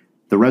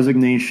 the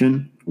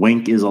resignation,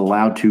 Wink is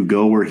allowed to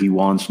go where he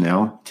wants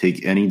now,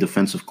 take any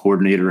defensive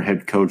coordinator,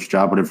 head coach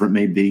job, whatever it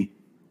may be,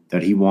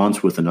 that he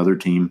wants with another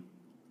team.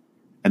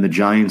 And the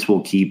Giants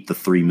will keep the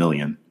 $3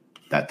 million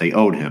that they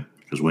owed him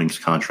because Wink's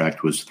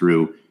contract was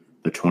through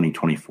the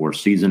 2024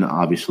 season.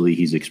 Obviously,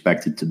 he's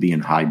expected to be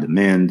in high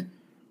demand.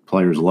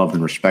 Players loved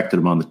and respected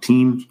him on the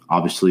team.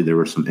 Obviously, there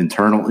were some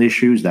internal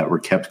issues that were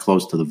kept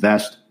close to the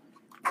vest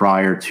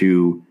prior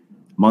to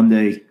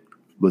Monday.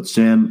 But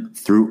Sam,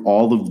 through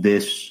all of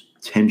this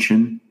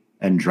tension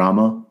and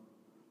drama,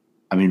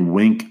 I mean,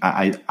 Wink,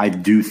 I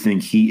do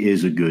think he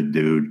is a good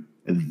dude.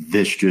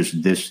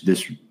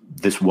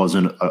 This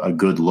wasn't a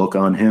good look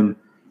on him.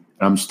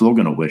 And I'm still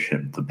going to wish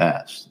him the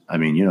best. I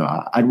mean,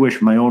 I'd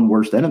wish my own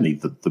worst enemy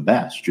the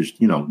best. Just,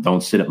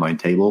 don't sit at my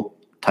table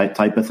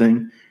type of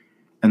thing.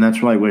 And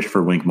that's what I wish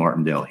for Wink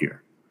Martindale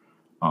here.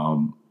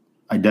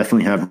 I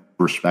definitely have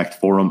respect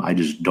for him. I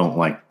just don't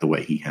like the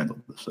way he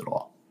handled this at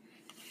all.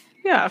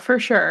 Yeah, for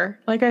sure.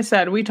 Like I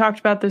said, we talked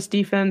about this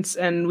defense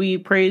and we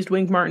praised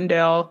Wink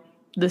Martindale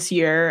this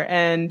year.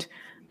 And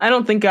I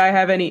don't think I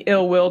have any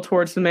ill will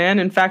towards the man.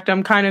 In fact,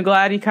 I'm kind of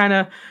glad he kind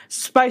of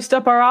spiced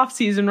up our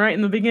offseason right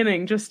in the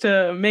beginning just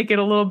to make it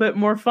a little bit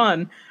more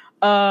fun.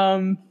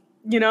 I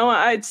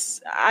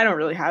don't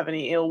really have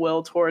any ill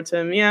will towards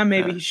him. Yeah,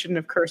 maybe he shouldn't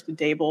have cursed a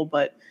Daboll,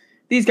 but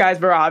these guys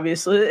were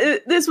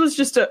obviously this was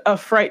just a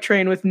freight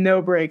train with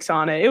no brakes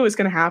on it. It was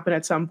going to happen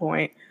at some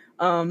point.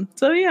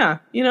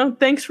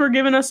 Thanks for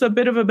giving us a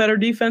bit of a better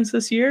defense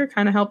this year.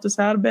 Kind of helped us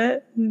out a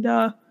bit.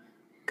 And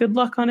good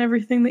luck on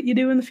everything that you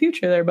do in the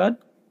future there, bud.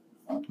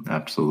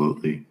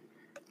 Absolutely.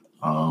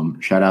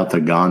 Shout out to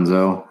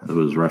Gonzo. It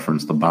was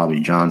referenced to Bobby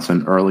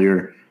Johnson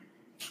earlier.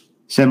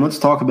 Sam, let's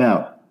talk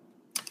about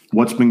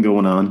what's been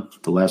going on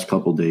the last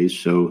couple of days.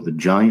 So the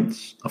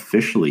Giants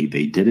officially,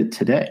 they did it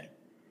today.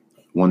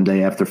 One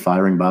day after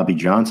firing Bobby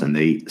Johnson,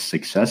 they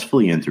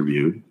successfully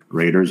interviewed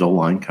Raiders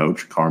O-line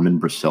coach Carmen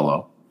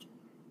Bricillo.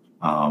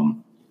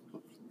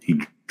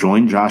 He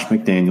joined Josh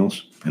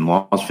McDaniels in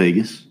Las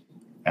Vegas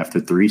after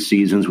 3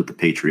 seasons with the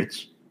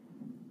Patriots.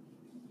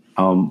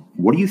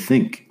 What do you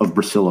think of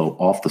Bricillo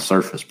off the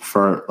surface?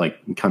 Before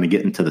we kind of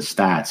get into the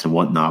stats and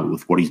whatnot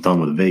with what he's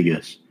done with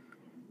Vegas.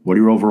 What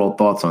are your overall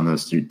thoughts on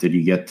this? Did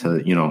you get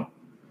to,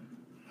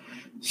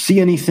 see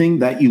anything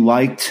that you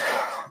liked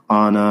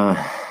on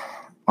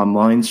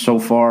online so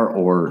far,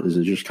 or is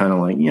it just kind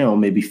of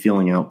maybe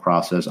feeling out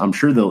process? I'm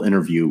sure they'll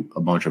interview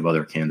a bunch of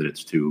other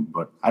candidates too,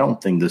 but I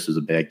don't think this is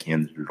a bad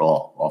candidate at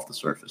all off the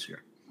surface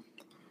here.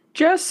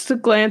 Just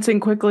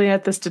glancing quickly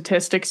at the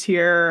statistics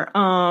here,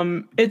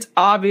 it's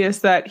obvious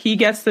that he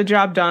gets the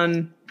job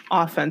done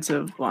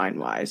offensive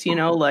line-wise.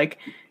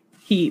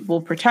 He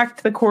will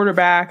protect the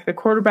quarterback. The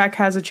quarterback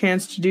has a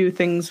chance to do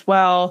things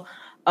well.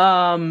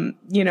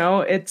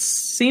 It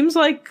seems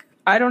like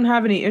I don't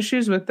have any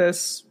issues with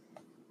this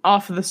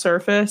off of the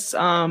surface.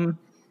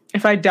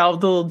 If I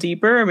delved a little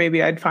deeper,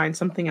 maybe I'd find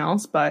something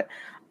else. But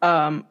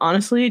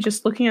honestly,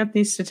 just looking at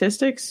these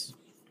statistics,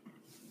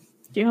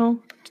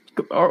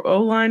 our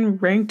O-line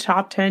ranked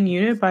top 10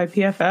 unit by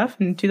PFF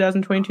in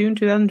 2022 and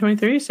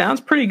 2023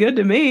 sounds pretty good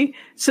to me.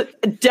 So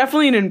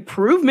definitely an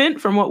improvement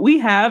from what we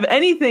have.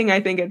 Anything,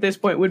 I think, at this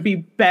point would be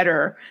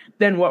better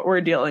than what we're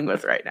dealing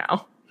with right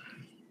now.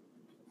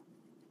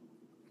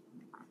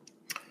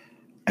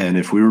 And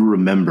if we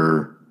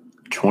remember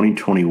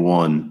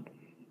 2021,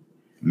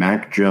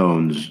 Mac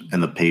Jones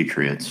and the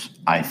Patriots,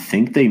 I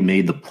think they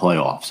made the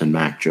playoffs in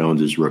Mac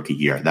Jones' rookie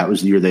year. That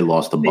was the year they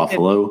lost to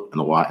Buffalo in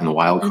the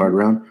wild card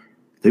round.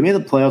 They made the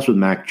playoffs with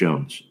Mac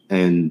Jones,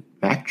 and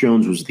Mac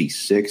Jones was the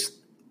 6th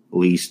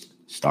least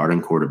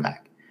starting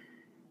quarterback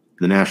in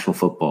the National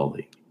Football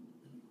League.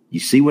 You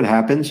see what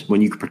happens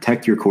when you can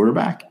protect your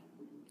quarterback?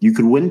 You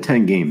could win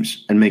 10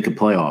 games and make a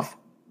playoff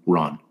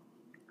run.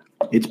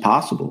 It's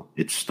possible.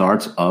 It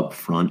starts up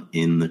front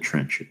in the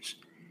trenches.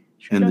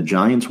 And the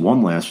Giants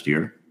won last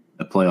year,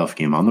 a playoff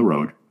game on the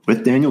road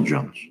with Daniel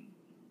Jones.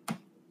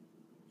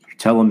 You're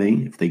telling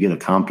me if they get a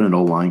competent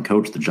O-line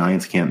coach, the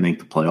Giants can't make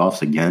the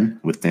playoffs again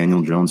with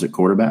Daniel Jones at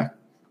quarterback?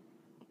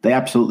 They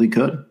absolutely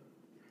could.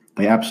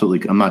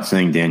 I'm not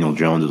saying Daniel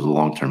Jones is a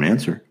long-term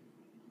answer.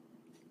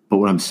 But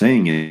what I'm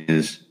saying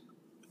is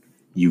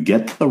you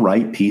get the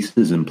right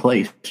pieces in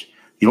place.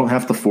 You don't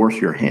have to force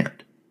your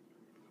hand.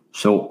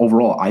 So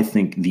overall, I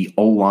think the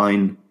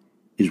O-line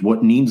is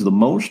what needs the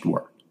most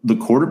work. The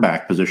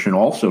quarterback position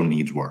also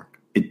needs work.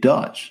 It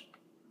does.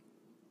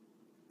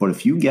 But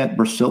if you get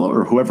Brasilla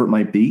or whoever it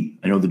might be,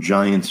 I know the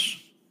Giants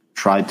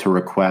tried to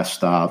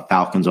request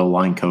Falcons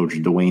O-line coach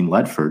Dwayne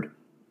Ledford,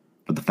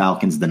 but the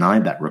Falcons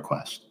denied that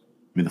request.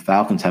 I mean, the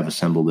Falcons have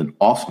assembled an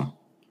awesome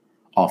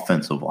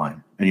offensive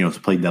line. And, to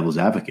play devil's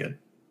advocate,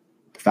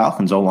 the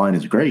Falcons O-line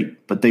is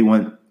great, but they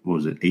went,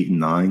 8-9,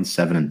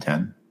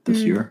 7-10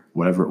 this year?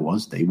 Whatever it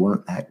was, they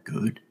weren't that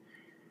good.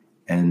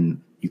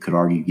 And you could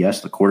argue,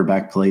 yes, the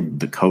quarterback played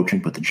the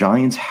coaching, but the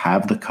Giants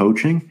have the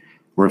coaching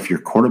where if your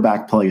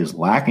quarterback play is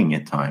lacking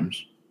at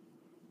times,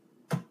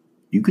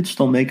 you could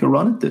still make a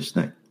run at this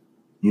thing,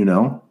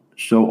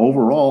 So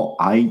overall,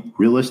 I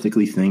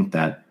realistically think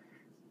that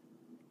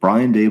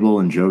Brian Daboll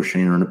and Joe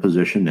Schoen are in a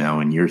position now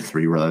in year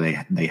 3 where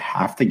they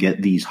have to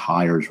get these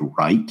hires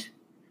right,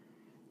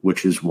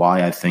 which is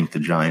why I think the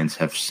Giants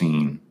have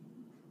seen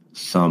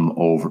some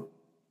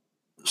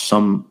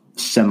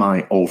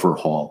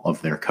semi-overhaul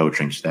of their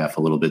coaching staff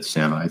a little bit,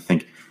 Sam. I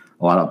think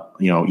a lot of,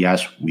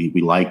 yes, we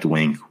liked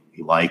Wink,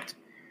 we liked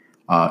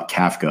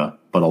Kafka,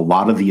 but a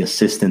lot of the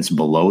assistants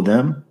below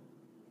them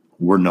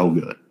were no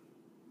good.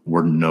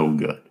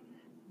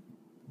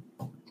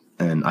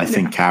 And I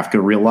think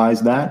Kafka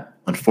realized that.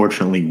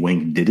 Unfortunately,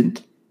 Wink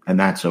didn't, and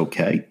that's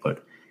okay.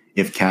 But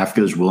if Kafka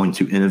is willing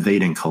to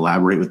innovate and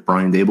collaborate with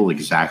Brian Daboll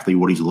exactly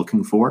what he's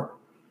looking for,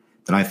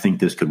 then I think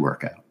this could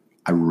work out.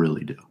 I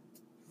really do.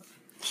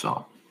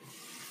 So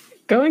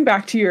going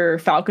back to your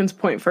Falcons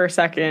point for a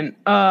second,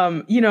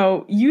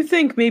 you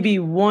think maybe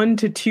 1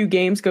 to 2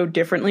 games go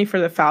differently for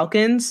the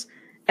Falcons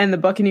and the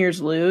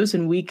Buccaneers lose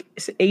in week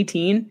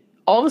 18,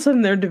 all of a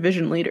sudden they're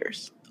division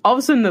leaders. All of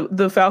a sudden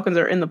the Falcons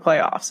are in the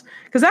playoffs.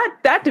 Because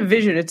that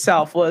division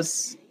itself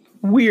was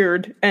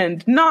weird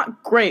and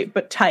not great,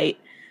 but tight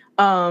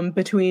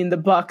between the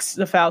Bucs,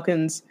 the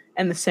Falcons,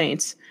 and the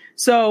Saints.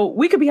 So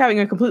we could be having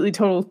a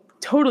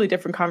totally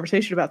different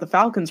conversation about the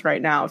Falcons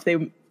right now if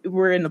they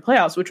were in the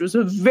playoffs, which was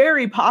a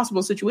very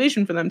possible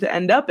situation for them to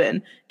end up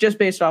in just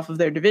based off of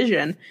their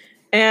division.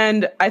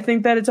 And I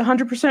think that it's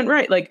 100%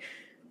 right. Like,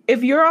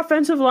 if your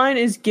offensive line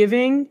is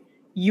giving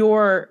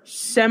your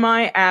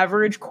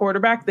semi-average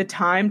quarterback the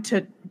time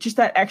to just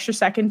that extra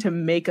second to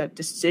make a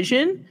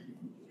decision,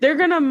 they're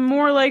going to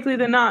more likely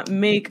than not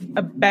make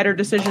a better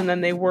decision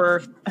than they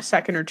were a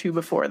second or two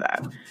before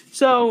that.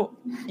 So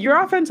your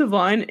offensive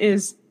line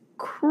is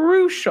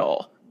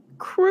crucial.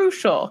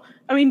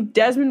 I mean,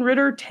 Desmond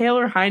Ridder,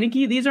 Taylor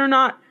Heineke, these are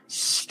not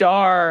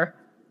star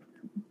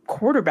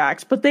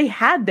quarterbacks, but they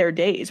had their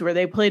days where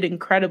they played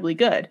incredibly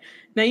good.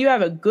 Now you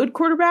have a good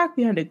quarterback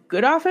behind a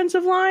good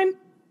offensive line,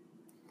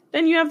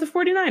 then you have the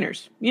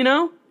 49ers,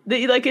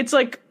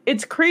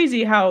 it's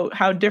crazy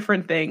how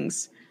different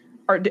things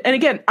are. And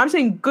again, I'm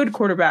saying good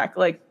quarterback.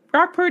 Like,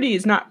 Brock Purdy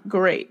is not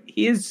great.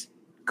 He is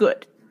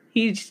good.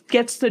 He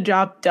gets the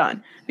job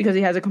done because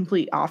he has a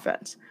complete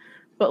offense.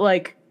 But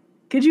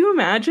could you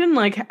imagine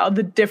how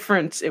the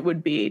difference it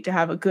would be to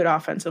have a good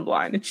offensive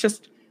line?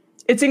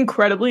 It's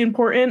incredibly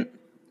important.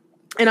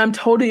 And I'm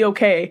totally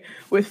okay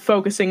with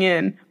focusing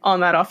in on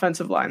that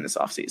offensive line this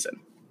offseason.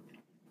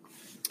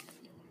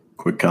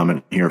 Quick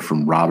comment here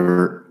from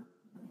Robert,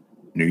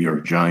 New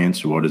York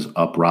Giants. What is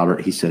up, Robert?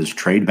 He says,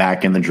 trade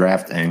back in the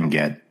draft and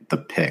get the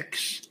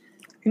picks.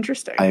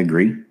 Interesting. I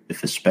agree,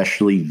 if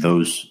especially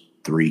those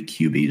 3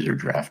 QBs are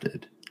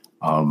drafted.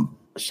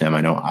 Sam,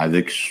 I know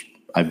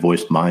I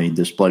voiced my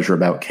displeasure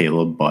about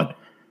Caleb, but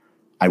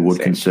I would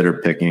consider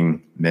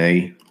picking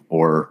May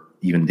or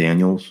even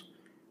Daniels.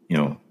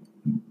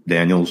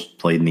 Daniels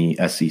played in the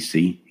SEC.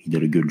 He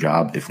did a good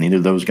job. If neither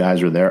of those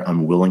guys are there,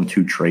 I'm willing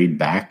to trade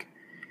back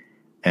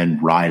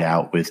and ride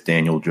out with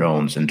Daniel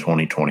Jones in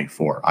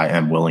 2024. I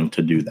am willing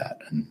to do that.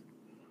 And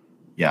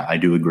yeah, I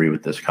do agree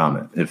with this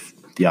comment if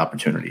the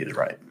opportunity is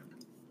right.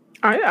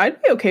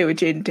 I'd be okay with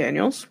Jaden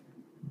Daniels.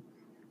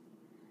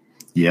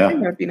 Yeah. I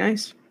think that'd be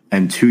nice.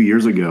 And 2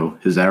 years ago,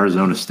 his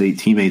Arizona State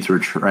teammates were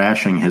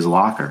trashing his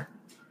locker.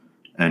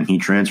 And he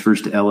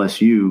transfers to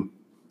LSU,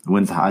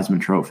 wins the Heisman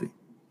Trophy.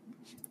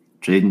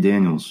 Jaden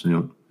Daniels,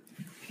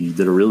 he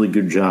did a really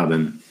good job.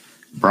 And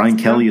Brian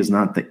Kelly is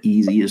not the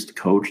easiest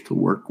coach to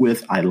work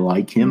with. I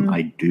like him.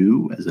 I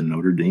do. As a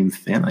Notre Dame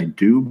fan, I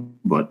do.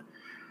 But,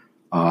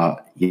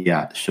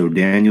 so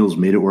Daniels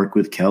made it work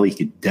with Kelly. He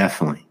could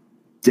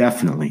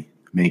definitely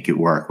make it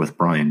work with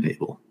Brian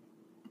Dable.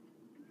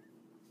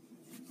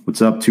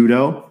 What's up,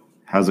 Tudo?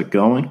 How's it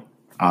going?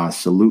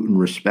 Salute and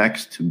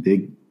respects to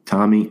Big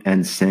Tommy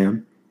and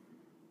Sam.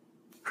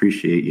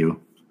 Appreciate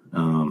you.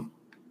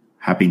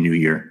 Happy New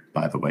Year,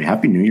 by the way.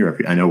 Happy New Year.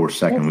 I know we're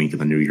second week of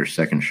the New Year,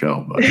 second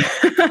show, but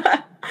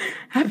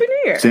Happy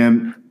New Year.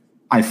 Sam,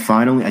 I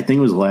think it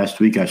was last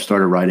week, I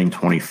started writing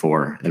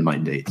 24 in my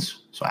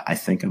dates. So I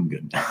think I'm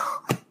good now.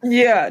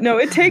 Yeah, no,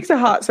 it takes a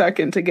hot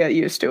second to get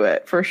used to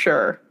it, for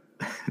sure.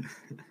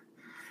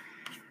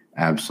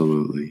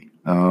 Absolutely.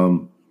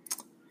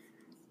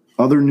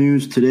 Other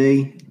news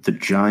today, the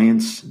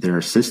Giants, their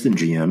assistant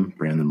GM,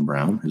 Brandon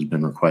Brown, has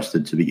been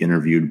requested to be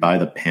interviewed by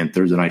the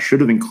Panthers. And I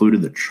should have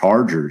included the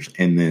Chargers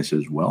in this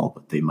as well,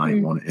 but they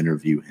might want to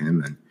interview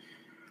him.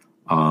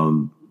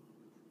 And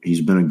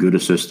he's been a good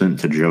assistant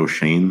to Joe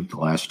Schoen the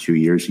last 2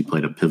 years. He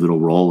played a pivotal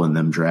role in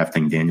them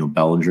drafting Daniel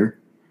Bellinger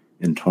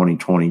in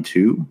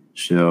 2022.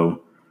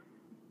 So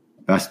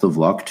best of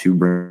luck to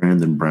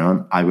Brandon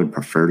Brown. I would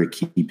prefer to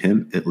keep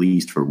him at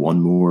least for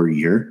one more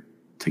year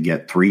to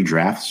get 3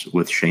 drafts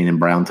with Schoen and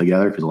Brown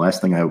together, because the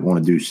last thing I want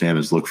to do, Sam,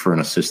 is look for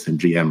an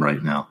assistant GM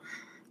right now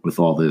with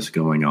all this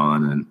going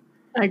on. And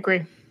I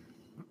agree.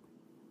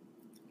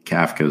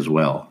 Kafka as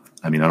well.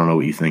 I mean, I don't know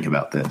what you think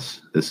about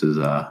this. This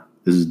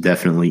is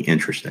definitely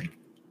interesting.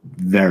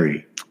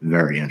 Very,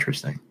 very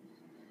interesting.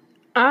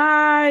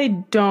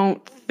 I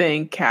don't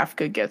think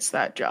Kafka gets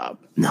that job.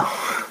 No,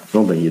 I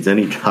don't think it's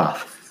any job.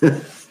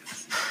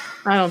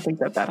 I don't think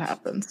that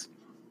happens.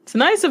 It's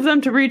nice of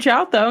them to reach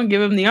out, though, and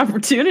give him the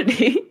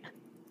opportunity.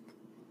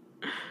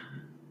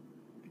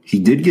 He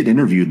did get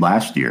interviewed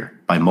last year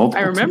by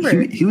multiple. I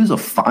remember. He was a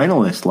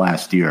finalist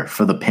last year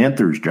for the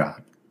Panthers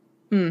job.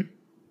 I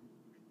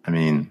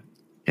mean,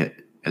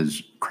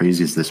 as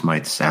crazy as this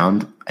might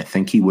sound, I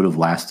think he would have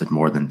lasted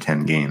more than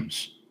 10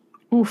 games.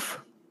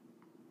 Oof.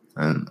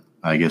 And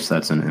I guess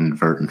that's an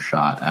inadvertent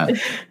shot at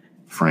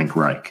Frank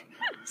Reich.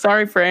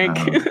 Sorry, Frank.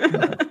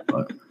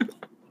 But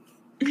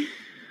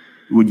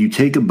would you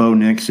take a Bo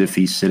Nix if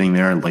he's sitting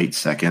there in late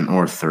second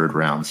or third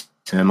rounds?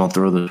 Tim, I'll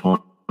throw this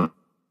one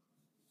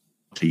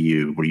to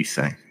you. What do you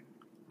think?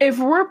 If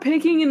we're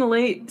picking in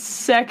late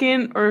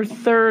second or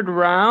third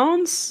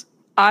rounds,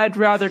 I'd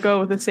rather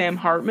go with a Sam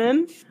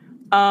Hartman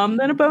than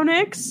a Bo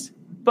Nix.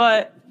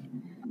 But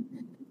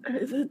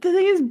the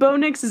thing is, Bo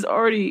Nix is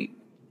already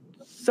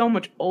so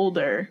much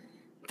older.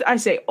 I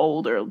say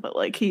older, but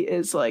like he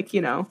is like,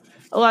 a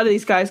lot of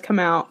these guys come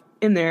out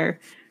in their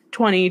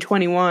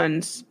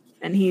 21s.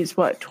 And he's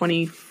what,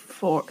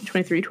 24,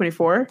 23,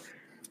 24?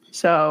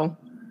 So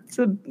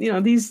a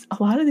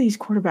lot of these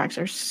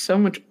quarterbacks are so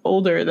much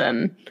older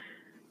than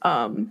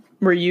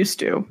we're used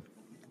to.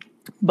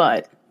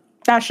 But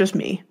that's just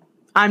me.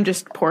 I'm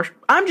just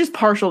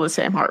partial to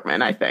Sam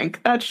Hartman, I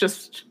think.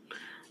 That's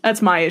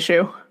my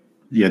issue.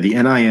 Yeah, the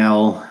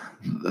NIL,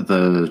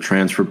 the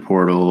transfer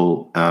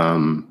portal,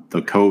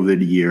 the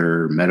COVID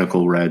year,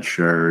 medical red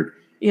shirt,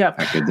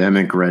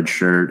 academic red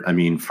shirt. I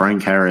mean,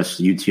 Frank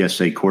Harris,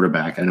 UTSA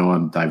quarterback. I know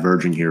I'm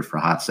diverging here for a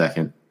hot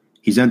second.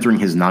 He's entering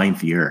his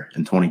 9th year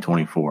in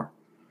 2024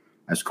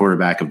 as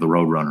quarterback of the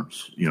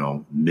Roadrunners,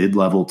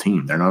 mid-level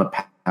team. They're not a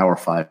Power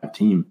 5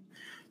 team.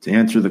 To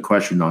answer the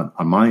question on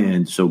my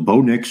end, so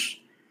Bo Nix,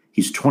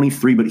 he's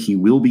 23, but he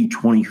will be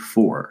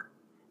 24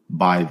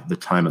 by the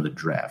time of the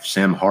draft.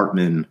 Sam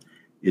Hartman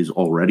is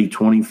already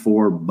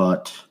 24,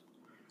 but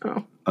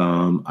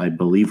I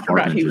believe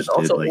Hartman just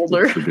did like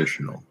the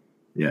traditional.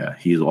 Yeah,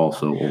 he's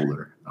also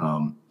older.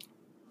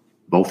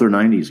 Both are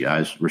 90s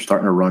guys. We're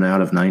starting to run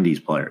out of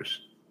 90s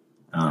players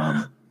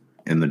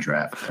in the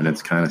draft, and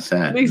it's kind of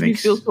sad. It makes me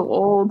feel so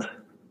old.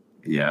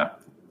 Yeah.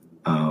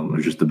 I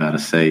was just about to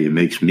say, it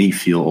makes me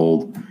feel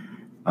old.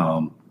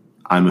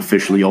 I'm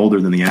officially older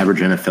than the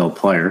average NFL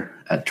player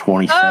at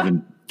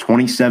 27.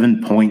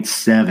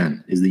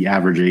 27.7 is the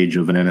average age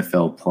of an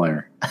NFL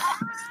player.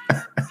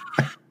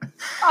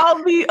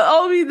 I'll be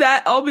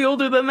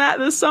older than that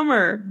this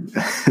summer.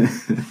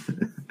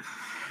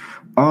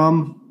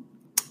 I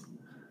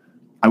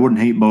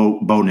wouldn't hate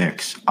Bo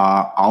Nix.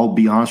 I'll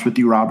be honest with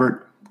you,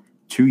 Robert.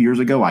 2 years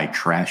ago, I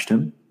trashed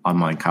him on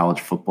my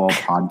college football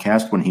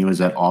podcast when he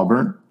was at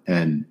Auburn,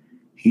 and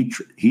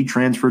he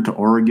transferred to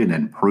Oregon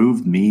and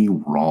proved me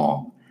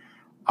wrong.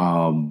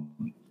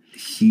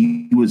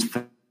 He was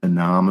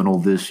phenomenal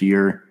this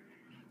year.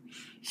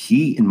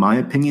 He, in my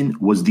opinion,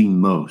 was the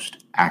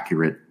most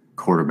accurate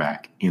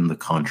quarterback in the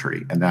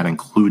country, and that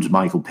includes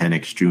Michael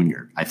Penix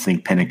Jr. I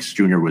think Penix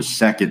Jr. was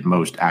second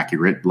most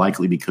accurate,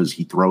 likely because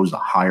he throws a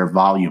higher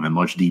volume and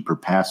much deeper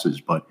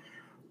passes, but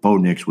Bo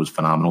Nix was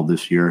phenomenal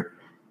this year.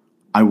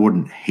 I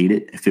wouldn't hate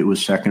it if it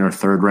was second or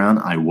third round.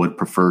 I would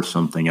prefer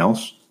something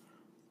else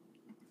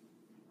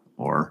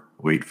or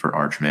wait for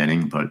Arch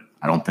Manning, but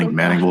I don't think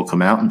Manning will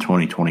come out in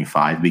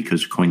 2025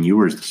 because Quinn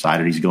Ewers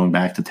decided he's going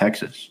back to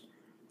Texas.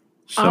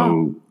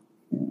 So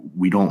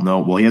we don't know.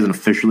 Well, he hasn't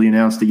officially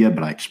announced it yet,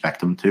 but I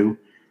expect him to.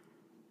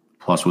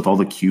 Plus, with all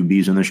the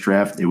QBs in this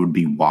draft, it would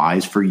be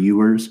wise for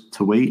Ewers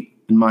to wait,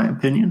 in my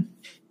opinion.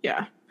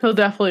 Yeah, he'll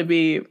definitely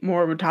be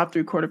more of a top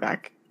 3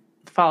 quarterback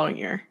the following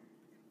year.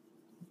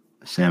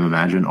 Sam,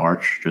 imagine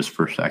Arch just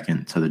for a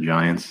second to the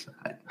Giants.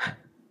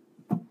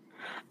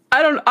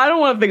 I don't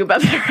want to think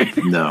about that right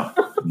now.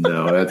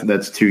 No,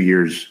 that's 2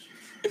 years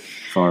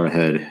far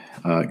ahead.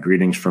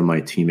 Greetings from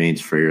my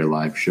teammates for your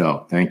live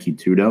show. Thank you,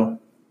 Tudo.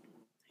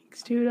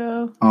 Thanks,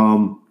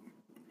 Tudo.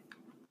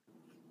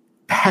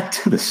 Back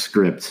to the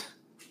script.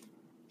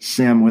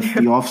 Sam, with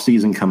the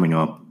offseason coming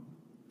up,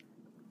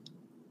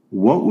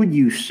 what would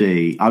you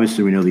say?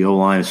 Obviously, we know the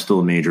O-line is still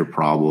a major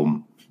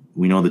problem.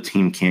 We know the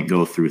team can't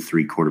go through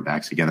 3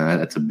 quarterbacks again.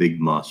 That's a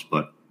big must.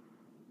 But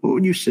what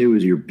would you say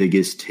was your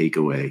biggest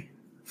takeaway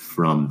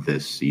from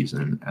this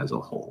season as a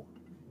whole?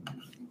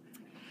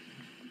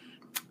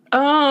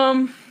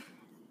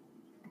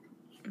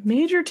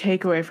 Major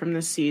takeaway from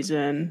this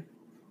season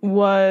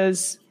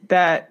was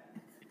that,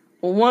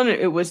 one,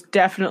 it was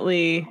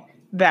definitely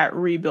that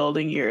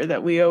rebuilding year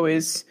that we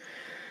always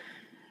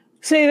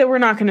say that we're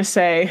not going to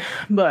say,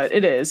 but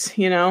it is,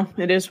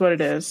 it is what it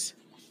is.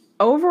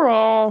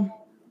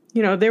 Overall,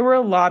 there were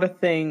a lot of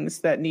things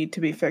that need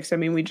to be fixed. I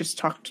mean, we just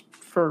talked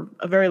for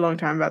a very long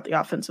time about the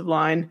offensive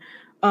line.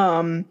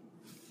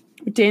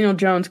 Daniel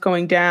Jones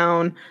going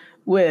down,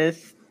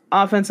 with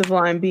offensive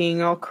line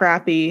being all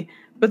crappy,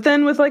 but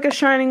then with like a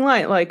shining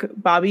light, like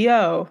Bobby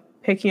O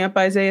picking up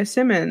Isaiah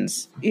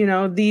Simmons,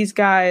 these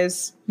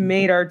guys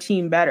made our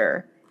team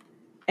better.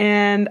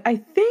 And I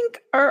think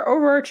our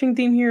overarching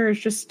theme here is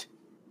just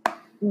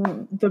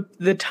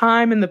the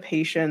time and the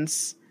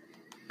patience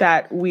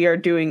that we are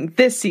doing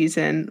this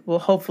season will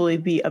hopefully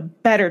be a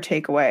better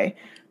takeaway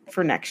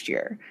for next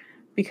year.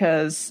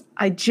 Because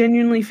I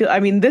genuinely feel,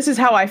 this is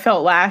how I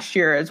felt last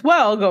year as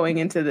well, going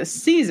into this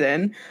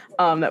season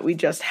that we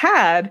just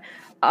had.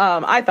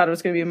 I thought it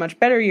was going to be a much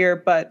better year,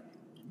 but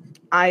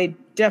I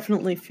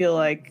definitely feel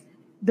like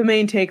the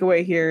main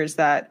takeaway here is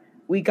that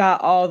we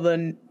got all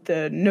the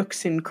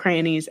nooks and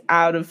crannies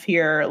out of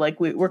here. Like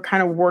we're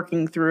kind of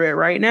working through it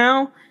right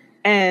now,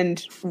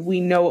 and we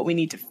know what we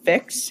need to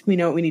fix. We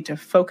know what we need to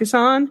focus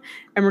on,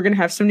 and we're going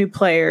to have some new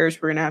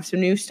players. We're going to have some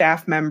new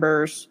staff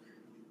members.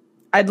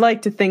 I'd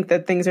like to think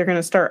that things are going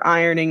to start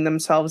ironing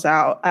themselves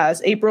out as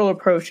April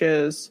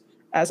approaches,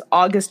 as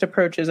August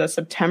approaches, as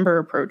September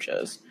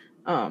approaches.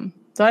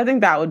 So I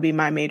think that would be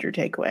my major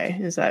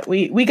takeaway, is that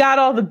we got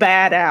all the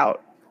bad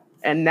out,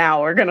 and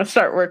now we're going to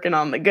start working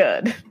on the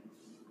good.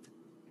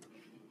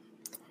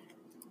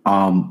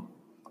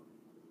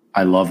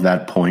 I love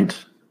that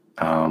point.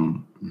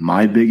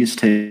 My biggest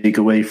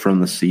takeaway from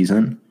the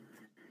season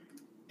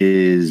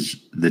is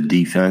the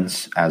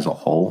defense as a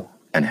whole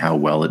and how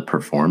well it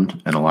performed.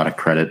 And a lot of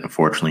credit,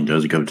 unfortunately,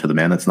 does go to the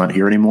man that's not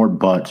here anymore.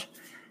 But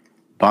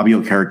Bobby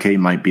Okereke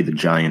might be the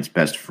Giants'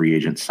 best free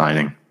agent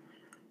signing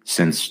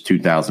since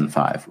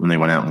 2005 when they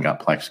went out and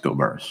got Plexico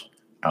Burress.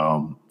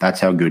 That's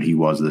how good he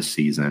was this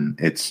season.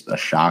 It's a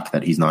shock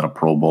that he's not a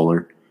Pro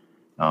Bowler.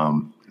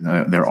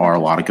 There are a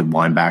lot of good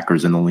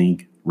linebackers in the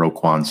league.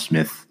 Roquan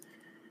Smith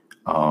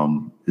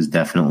is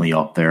definitely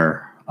up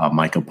there.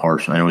 Micah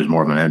Parsons, I know he's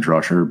more of an edge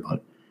rusher,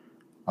 but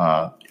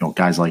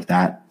guys like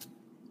that,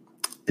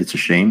 it's a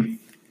shame.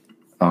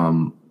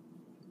 And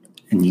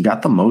you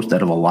got the most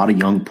out of a lot of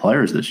young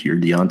players this year.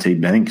 Deonte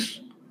Banks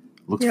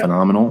looks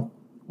phenomenal.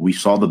 We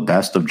saw the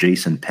best of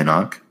Jason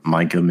Pinnock,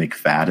 Micah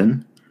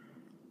McFadden.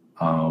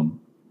 I'll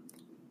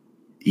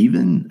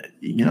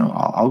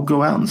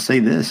go out and say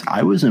this.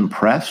 I was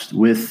impressed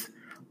with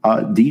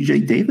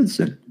DJ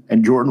Davidson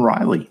and Jordan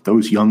Riley,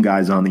 those young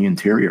guys on the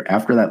interior.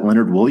 After that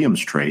Leonard Williams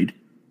trade,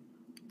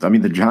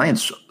 the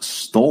Giants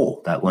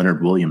stole that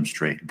Leonard Williams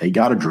trade. They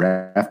got a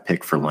draft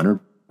pick for Leonard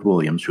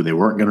Williams, who they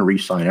weren't going to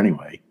re-sign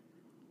anyway.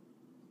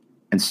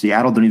 And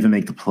Seattle didn't even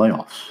make the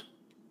playoffs.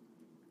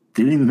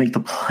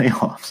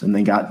 And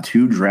they got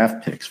 2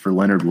 draft picks for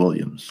Leonard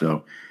Williams.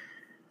 So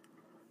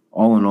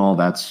all in all,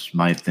 that's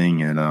my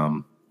thing.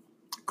 And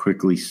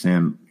quickly,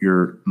 Sam,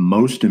 your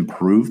most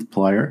improved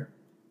player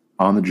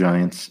on the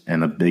Giants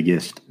and the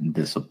biggest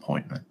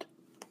disappointment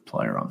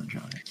player on the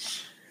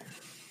Giants.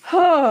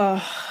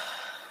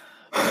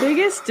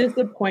 Biggest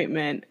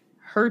disappointment,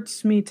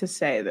 hurts me to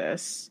say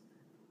this.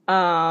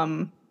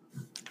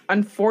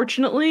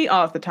 Unfortunately,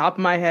 off the top of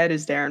my head,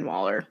 is Darren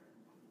Waller.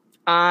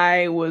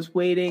 I was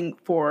waiting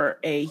for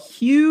a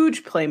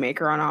huge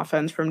playmaker on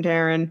offense from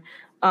Darren.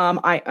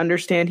 I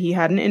understand he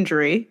had an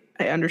injury.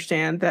 I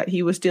understand that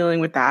he was dealing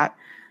with that.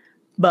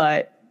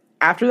 But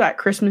after that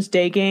Christmas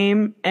Day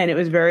game, and it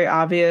was very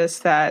obvious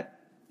that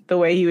the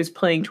way he was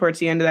playing towards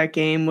the end of that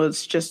game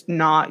was just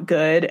not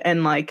good.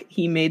 And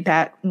he made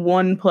that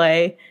one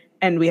play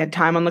and we had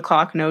time on the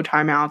clock, no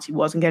timeouts. He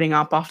wasn't getting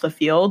up off the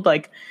field.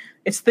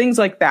 It's things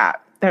like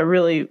that that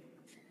really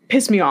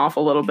pissed me off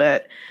a little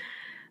bit.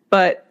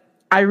 But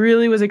I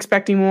really was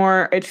expecting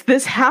more.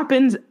 This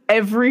happens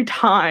every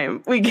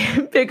time we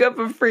pick up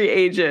a free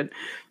agent,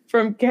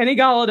 from Kenny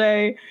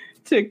Golladay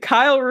to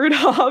Kyle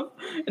Rudolph.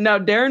 And now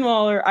Darren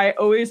Waller, I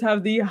always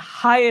have the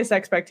highest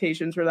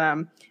expectations for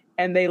them,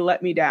 and they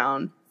let me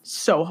down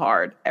so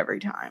hard every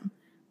time.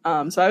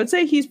 So I would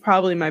say he's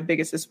probably my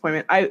biggest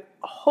disappointment. I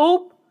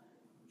hope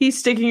he's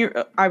sticking.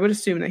 I would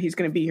assume that he's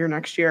going to be here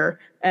next year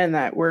and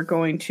that we're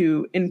going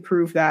to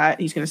improve that.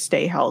 He's going to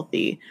stay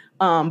healthy.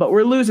 But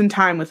we're losing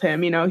time with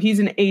him. You know, he's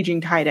an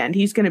aging tight end.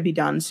 He's going to be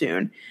done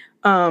soon.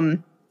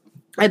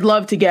 I'd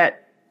love to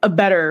get a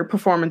better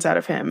performance out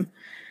of him.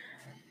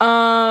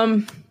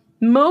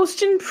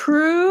 Most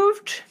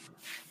improved.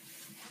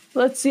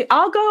 Let's see.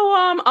 I'll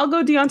go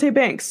Deonte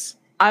Banks.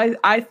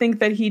 I think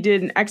that he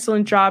did an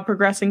excellent job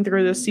progressing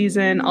through this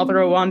season. I'll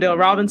throw Wan'Dale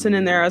Robinson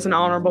in there as an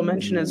honorable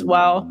mention as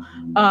well.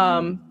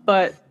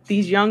 But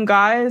these young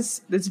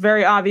guys, it's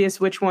very obvious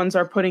which ones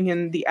are putting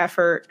in the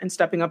effort and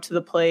stepping up to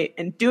the plate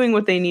and doing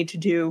what they need to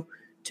do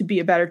to be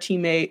a better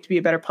teammate, to be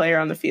a better player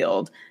on the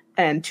field,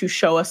 and to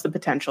show us the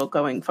potential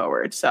going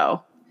forward.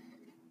 So,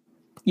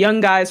 young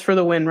guys for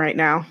the win right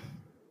now.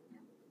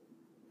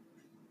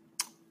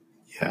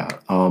 Yeah,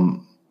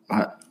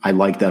 I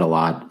like that a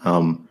lot.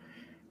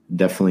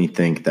 Definitely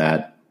think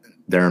that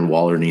Darren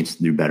Waller needs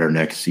to do better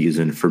next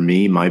season. For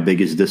me, my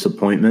biggest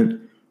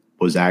disappointment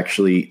was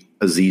actually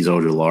Azeez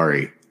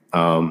Ojulari.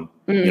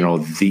 You know,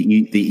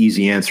 the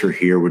easy answer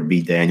here would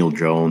be Daniel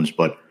Jones,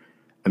 but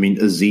I mean,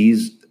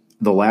 Azeez,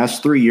 the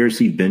last 3 years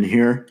he's been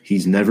here,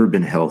 he's never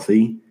been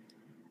healthy.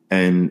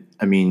 And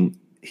I mean,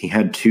 he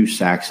had 2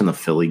 sacks in the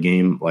Philly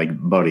game. Like,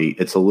 buddy,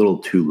 it's a little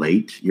too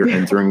late. You're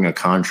entering a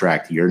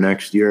contract year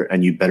next year,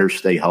 and you better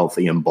stay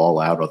healthy and ball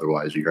out.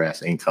 Otherwise, your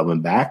ass ain't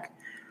coming back.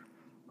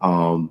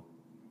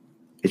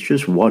 It's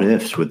just what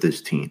ifs with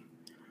this team.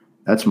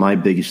 That's my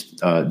biggest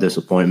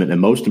disappointment.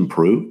 And most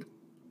improved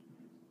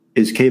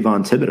is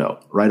Kayvon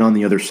Thibodeau, right on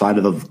the other side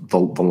of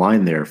the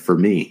line there for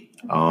me.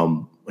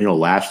 You know,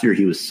 last year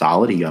he was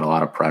solid. He got a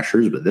lot of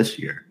pressures, but this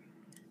year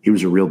he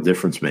was a real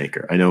difference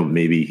maker. I know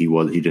maybe he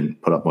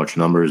didn't put up much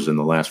numbers in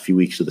the last few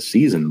weeks of the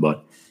season,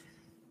 but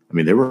I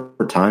mean, there were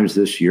times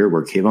this year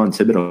where Kayvon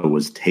Thibodeau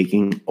was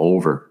taking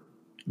over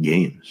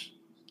games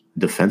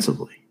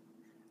defensively.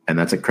 And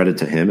that's a credit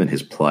to him and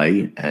his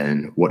play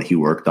and what he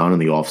worked on in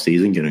the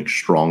offseason, getting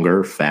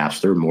stronger,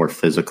 faster, more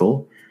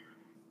physical,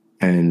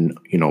 and,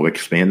 you know,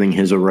 expanding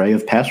his array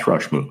of pass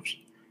rush moves.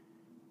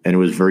 And it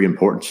was very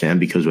important, Sam,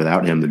 because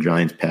without him, the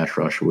Giants' pass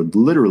rush would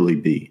literally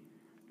be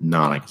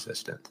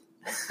non-existent.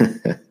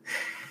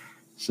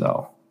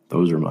 So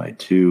those are my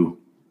 2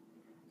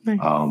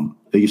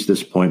 biggest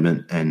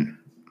disappointment and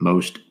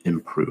most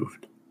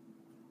improved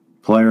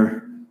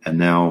player. And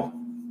now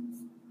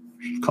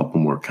a couple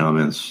more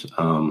comments.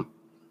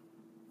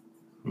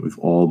 We've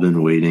all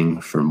been waiting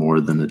for more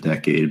than a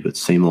decade, but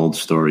same old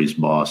stories,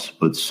 boss,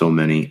 but so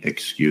many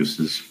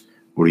excuses.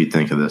 What do you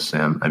think of this,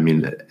 Sam? I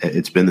mean,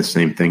 it's been the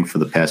same thing for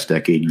the past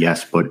decade,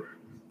 yes, but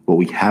what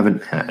we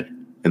haven't had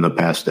in the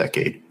past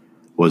decade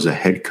was a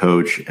head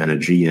coach and a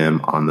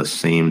GM on the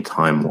same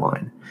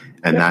timeline.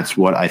 And that's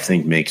what I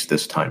think makes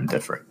this time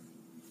different.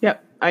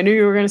 Yep. I knew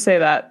you were going to say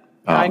that.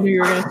 I knew you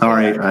were going to say all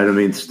right. that. I don't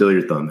mean to steal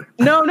your thunder.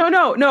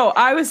 No.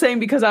 I was saying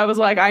because I was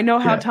like, I know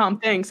how Tom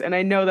thinks, and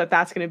I know that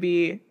that's going to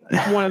be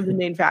one of the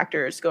main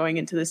factors going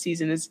into the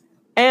season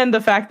and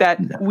the fact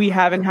that we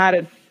haven't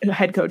had a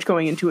head coach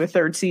going into a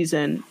 3rd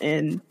season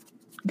in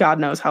God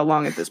knows how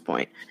long at this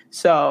point.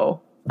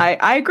 So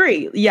I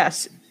agree.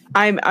 Yes,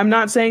 I'm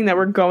not saying that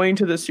we're going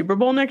to the Super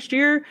Bowl next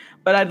year,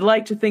 but I'd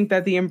like to think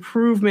that the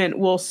improvement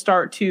will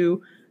start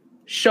to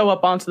show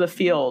up onto the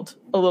field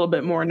a little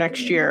bit more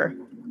next year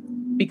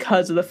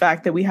because of the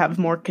fact that we have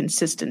more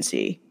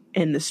consistency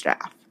in the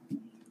staff.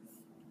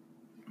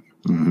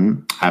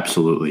 Mm-hmm.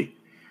 Absolutely.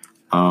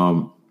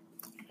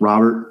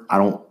 Robert, I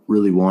don't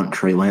really want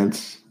Trey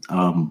Lance.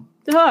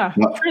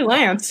 Trey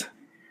Lance.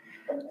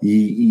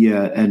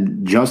 Yeah,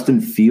 and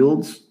Justin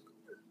Fields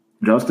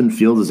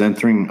is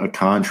entering a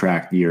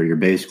contract year. You're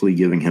basically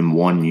giving him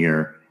 1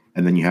 year,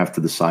 and then you have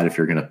to decide if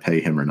you're going to pay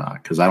him or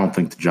not, because I don't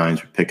think the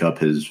Giants would pick up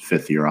his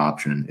 5th-year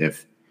option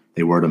if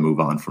they were to move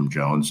on from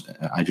Jones.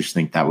 I just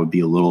think that would be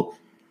a little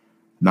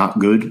not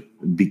good,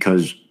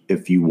 because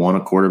if you want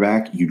a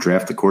quarterback, you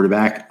draft a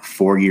quarterback,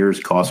 4 years,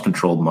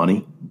 cost-controlled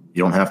money.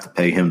 You don't have to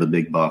pay him the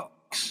big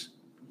bucks,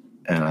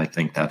 and I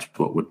think that's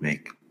what would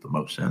make the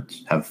most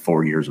sense, have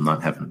 4 years of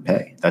not having to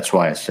pay. That's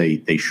why I say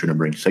they shouldn't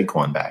bring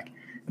Saquon back.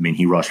 I mean,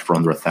 he rushed for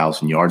under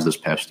 1,000 yards this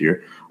past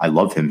year. I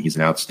love him. He's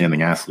an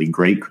outstanding athlete,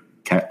 great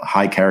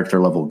high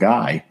character level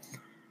guy,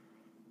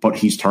 but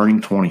he's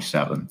turning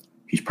 27.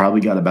 He's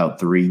probably got about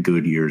 3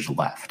 good years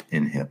left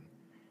in him.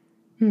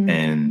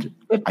 And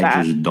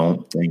I just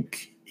don't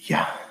think,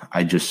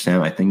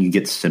 Sam, I think you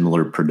get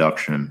similar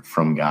production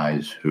from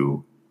guys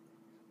who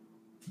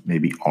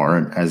maybe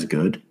aren't as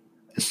good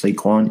as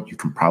Saquon. You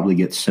can probably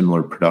get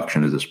similar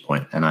production at this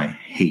point, and I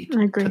hate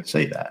to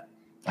say that.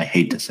 I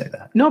hate to say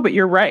that. No, but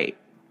you're right.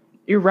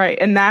 You're right.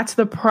 And that's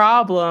the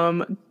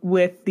problem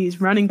with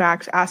these running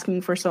backs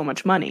asking for so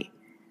much money,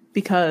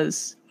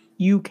 because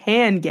you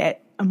can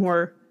get a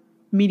more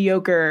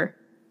mediocre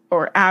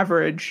or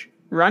average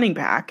running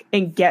back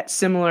and get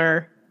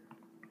similar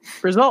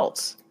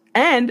results.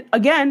 And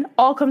again,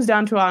 all comes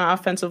down to an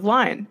offensive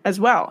line as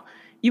well.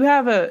 You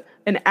have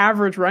an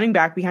average running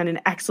back behind an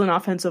excellent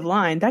offensive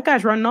line. That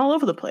guy's running all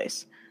over the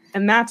place.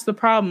 And that's the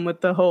problem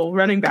with the whole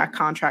running back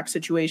contract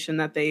situation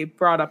that they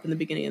brought up in the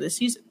beginning of the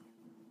season.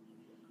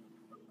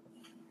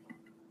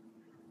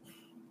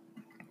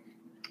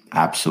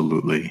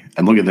 Absolutely.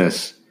 And look at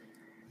this.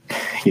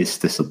 His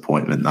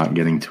disappointment not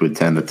getting to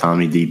attend the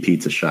Tommy D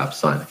Pizza Shop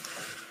signing.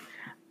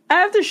 I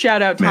have to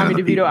shout out Tommy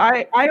DeVito.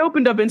 I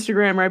opened up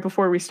Instagram right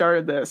before we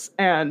started this,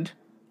 and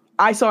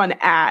I saw an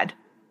ad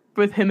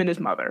with him and his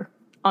mother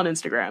on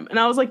Instagram. And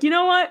I was like, you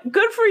know what?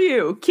 Good for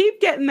you. Keep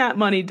getting that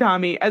money,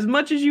 Tommy, as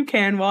much as you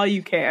can while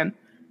you can.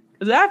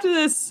 Because after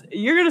this,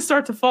 you're going to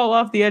start to fall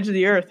off the edge of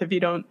the earth if you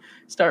don't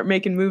start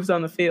making moves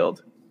on the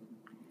field.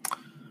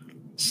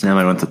 Sam,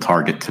 I went to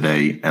Target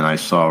today, and I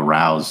saw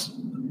Rouse.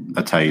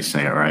 That's how you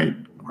say it, right?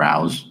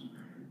 Rouse.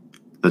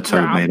 The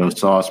tomato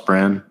sauce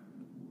brand.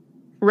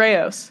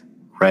 Rao's.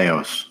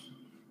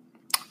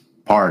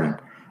 Pardon.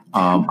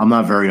 I'm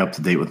not very up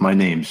to date with my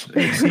names,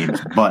 it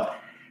seems. But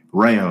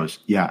Rao's,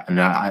 yeah.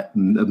 And I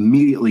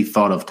immediately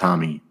thought of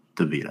Tommy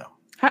DeVito.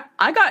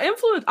 I got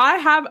influenced.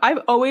 I've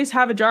always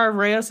have a jar of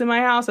Rao's in my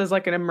house as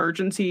like an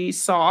emergency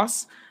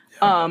sauce.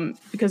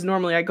 Because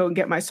normally I go and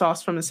get my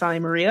sauce from the Sally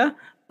Maria.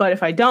 But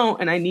if I don't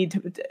and I need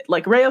to,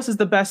 like, Rao's is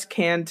the best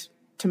canned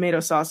tomato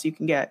sauce you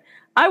can get.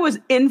 I was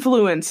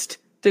influenced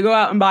to go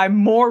out and buy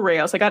more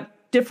Rao's. I got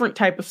different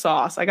type of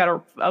sauce. I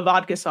got a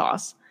vodka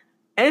sauce,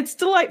 and it's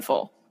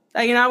delightful.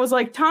 And I was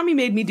like, Tommy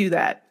made me do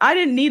that. I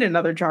didn't need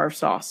another jar of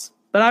sauce,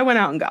 but I went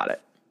out and got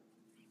it.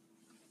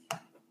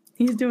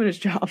 He's doing his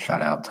job.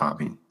 Shout out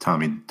Tommy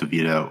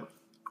DeVito.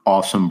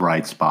 Awesome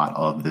bright spot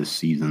of this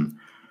season.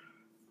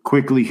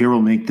 Quickly here,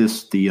 we'll make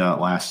this the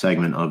last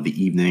segment of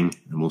the evening,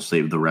 and we'll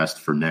save the rest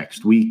for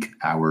next week.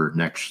 Our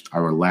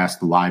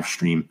last live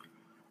stream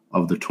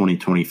of the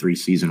 2023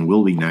 season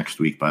will be next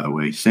week, by the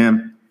way.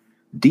 Sam,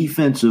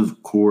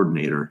 defensive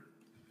coordinator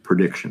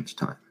predictions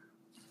time.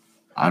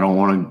 I don't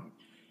want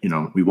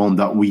to,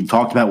 we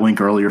talked about Wink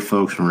earlier,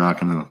 folks. We're not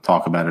going to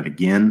talk about it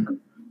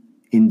again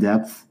in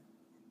depth.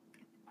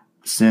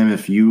 Sam,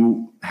 if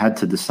you had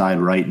to decide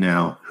right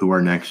now who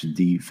our next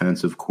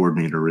defensive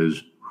coordinator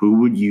is, who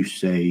would you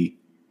say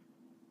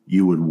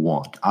you would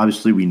want?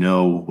 Obviously, we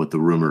know what the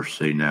rumors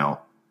say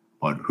now,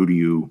 but who do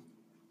you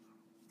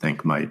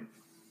think might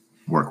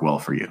work well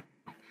for you?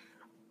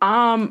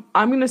 I'm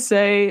going to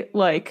say,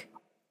 like,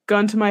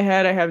 gun to my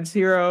head, I have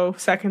 0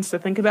 seconds to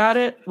think about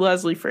it.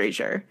 Leslie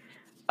Frazier.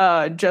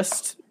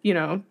 There's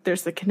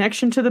the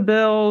connection to the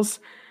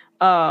Bills.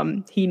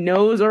 He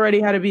knows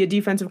already how to be a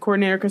defensive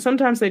coordinator, because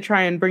sometimes they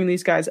try and bring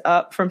these guys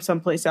up from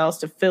someplace else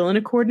to fill in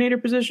a coordinator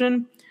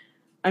position.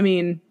 I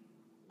mean,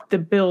 the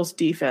Bills'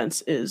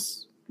 defense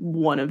is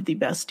one of the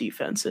best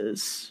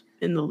defenses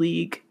in the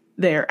league.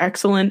 They're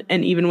excellent,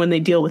 and even when they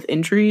deal with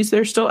injuries,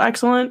 they're still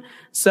excellent.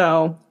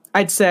 So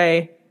I'd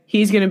say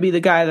he's going to be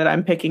the guy that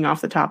I'm picking off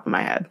the top of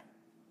my head.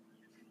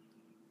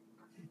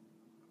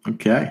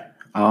 Okay.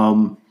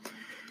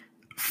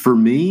 For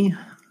me,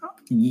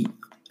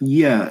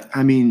 yeah,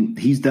 I mean,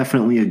 he's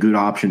definitely a good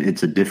option.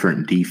 It's a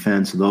different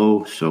defense,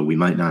 though, so we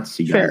might not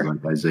see guys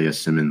like Isaiah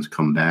Simmons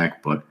come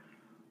back. But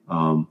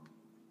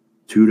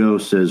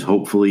Tudo says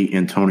hopefully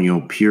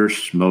Antonio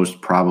Pierce. Most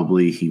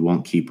probably he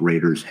won't keep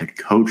Raiders head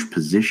coach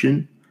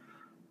position.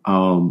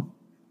 I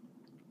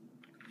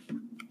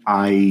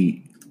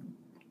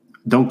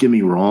don't get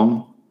me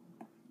wrong.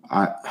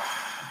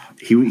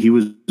 He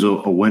was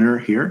a winner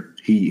here.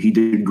 He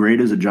did great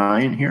as a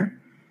Giant here.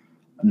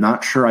 I'm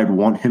not sure I'd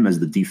want him as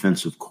the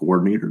defensive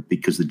coordinator,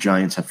 because the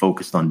Giants have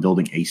focused on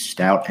building a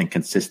stout and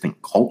consistent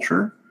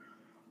culture.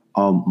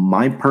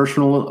 My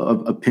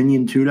personal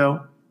opinion,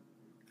 Tudo,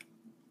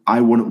 I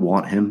wouldn't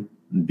want him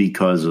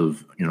because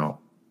of,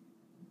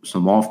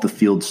 some off the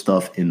field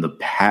stuff in the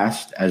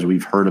past, as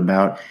we've heard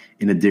about.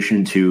 In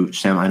addition to,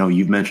 Sam, I know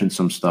you've mentioned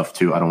some stuff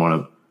too. I don't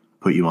want to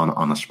put you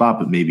on the spot,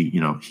 but maybe,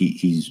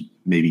 he's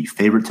maybe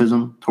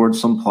favoritism towards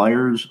some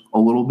players a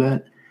little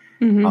bit.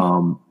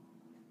 Mm-hmm.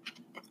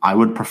 I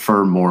would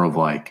prefer more of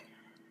like,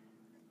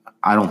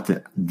 I don't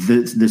think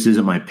this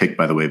isn't my pick,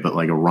 by the way, but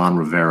like a Ron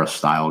Rivera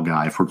style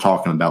guy. If we're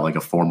talking about like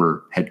a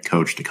former head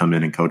coach to come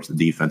in and coach the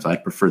defense,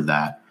 I'd prefer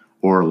that,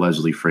 or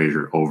Leslie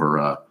Frazier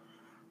over.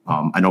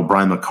 I know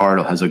Brian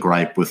McCardle has a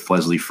gripe with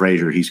Leslie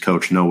Frazier. He's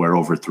coached nowhere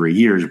over 3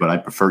 years, but I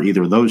prefer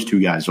either of those two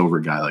guys over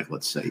a guy like,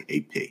 let's say,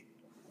 AP.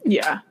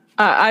 Yeah.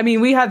 I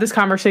mean, we had this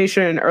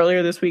conversation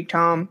earlier this week,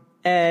 Tom,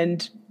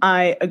 and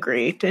I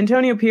agree.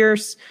 Antonio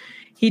Pierce,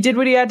 he did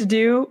what he had to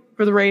do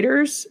for the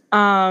Raiders,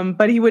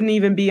 but he wouldn't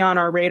even be on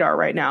our radar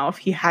right now if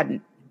he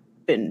hadn't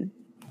been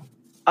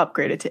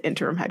upgraded to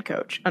interim head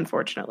coach,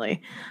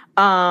 unfortunately.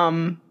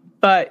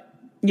 But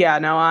yeah,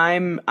 no,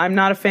 I'm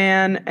not a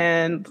fan,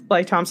 and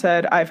like Tom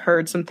said, I've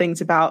heard some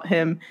things about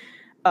him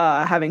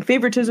having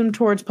favoritism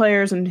towards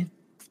players, and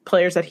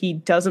players that he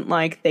doesn't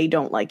like, they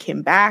don't like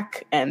him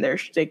back, and there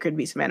could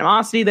be some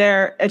animosity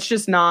there. It's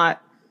just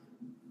not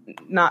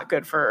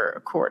good for a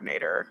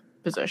coordinator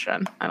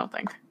position, I don't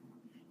think.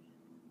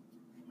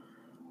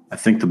 I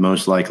think the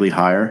most likely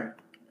hire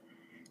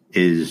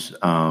is,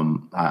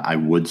 I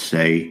would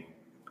say,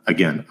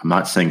 again, I'm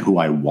not saying who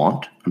I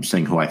want. I'm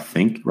saying who I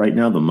think right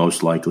now. The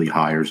most likely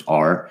hires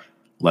are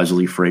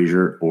Leslie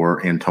Frazier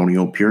or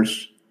Antonio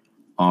Pierce.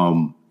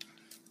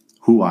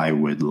 Who I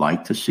would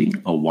like to see,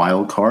 a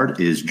wild card,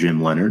 is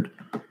Jim Leonard,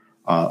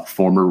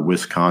 former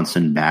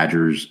Wisconsin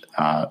Badgers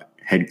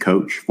head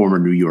coach, former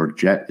New York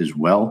Jet as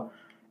well,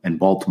 and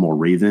Baltimore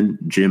Raven.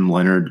 Jim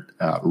Leonard,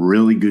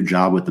 really good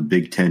job with the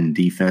Big Ten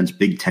defense,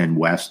 Big Ten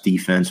West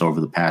defense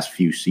over the past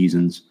few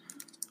seasons.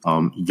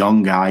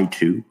 Young guy,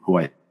 too, who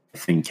I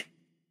think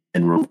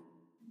can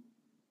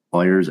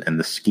players, and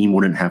the scheme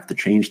wouldn't have to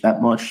change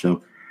that much.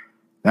 So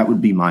that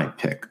would be my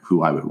pick,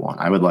 who I would want.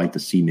 I would like to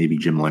see maybe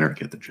Jim Leonard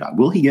get the job.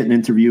 Will he get an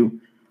interview?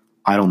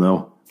 I don't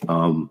know.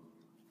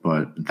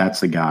 But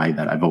that's a guy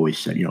that I've always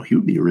said, he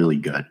would be a really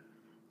good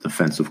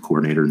defensive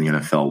coordinator in the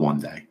NFL one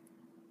day.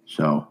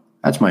 So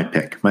that's my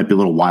pick. Might be a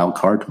little wild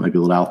card, might be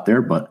a little out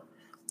there, but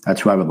that's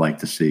who I would like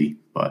to see.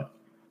 But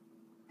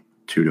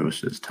Tudo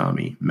says,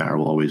 Tommy, Mara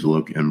will always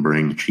look and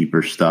bring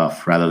cheaper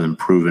stuff rather than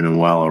proven and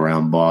well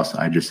around boss.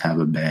 I just have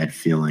a bad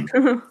feeling.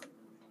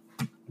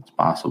 It's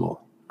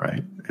possible.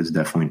 Right. It's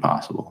definitely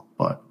possible.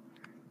 But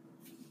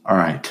all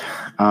right.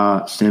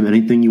 Sam,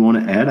 anything you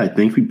want to add? I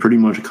think we pretty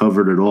much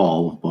covered it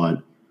all.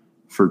 But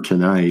for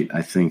tonight,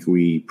 I think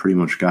we pretty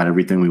much got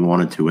everything we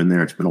wanted to in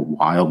there. It's been a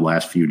wild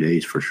last few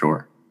days for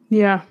sure.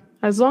 Yeah.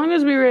 As long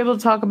as we were able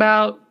to talk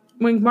about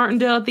Wink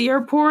Martindale at the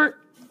airport,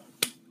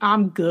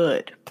 I'm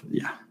good.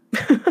 Yeah.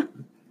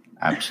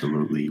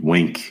 Absolutely.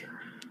 Wink.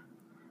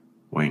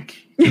 Gonna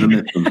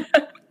miss him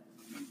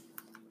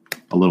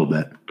a little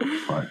bit,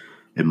 but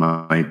it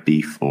might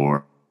be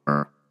for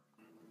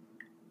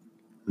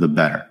the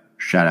better.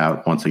 Shout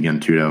out once again,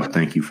 Tudo.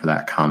 Thank you for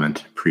that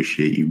comment.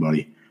 Appreciate you,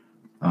 buddy.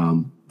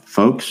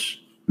 Folks,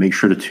 make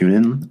sure to tune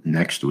in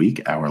next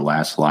week, our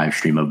last live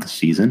stream of the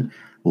season.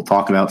 We'll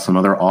talk about some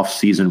other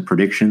off-season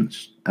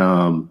predictions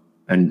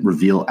and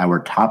reveal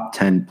our top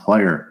 10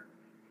 player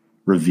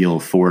reveal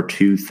for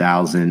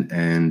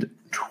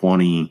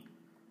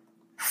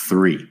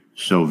 2023.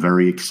 So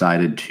very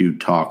excited to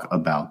talk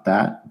about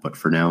that. But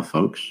for now,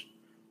 folks,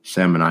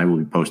 Sam and I will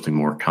be posting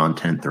more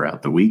content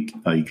throughout the week.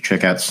 You can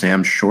check out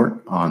Sam's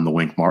short on the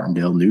Wink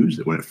Martindale news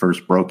when it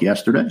first broke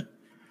yesterday.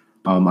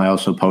 I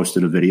also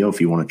posted a video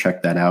if you want to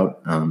check that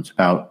out. It's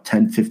about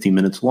 10, 15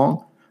 minutes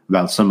long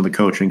about some of the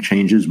coaching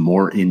changes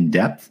more in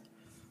depth.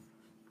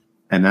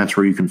 And that's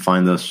where you can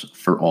find us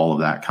for all of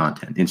that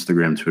content.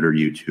 Instagram, Twitter,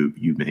 YouTube,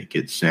 you make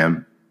it.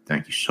 Sam,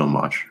 thank you so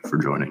much for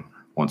joining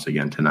once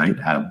again tonight.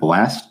 Had a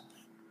blast.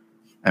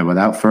 And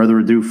without further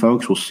ado,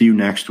 folks, we'll see you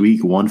next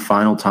week one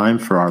final time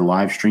for our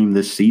live stream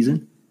this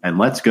season. And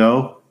let's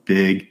go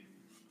Big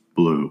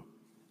Blue.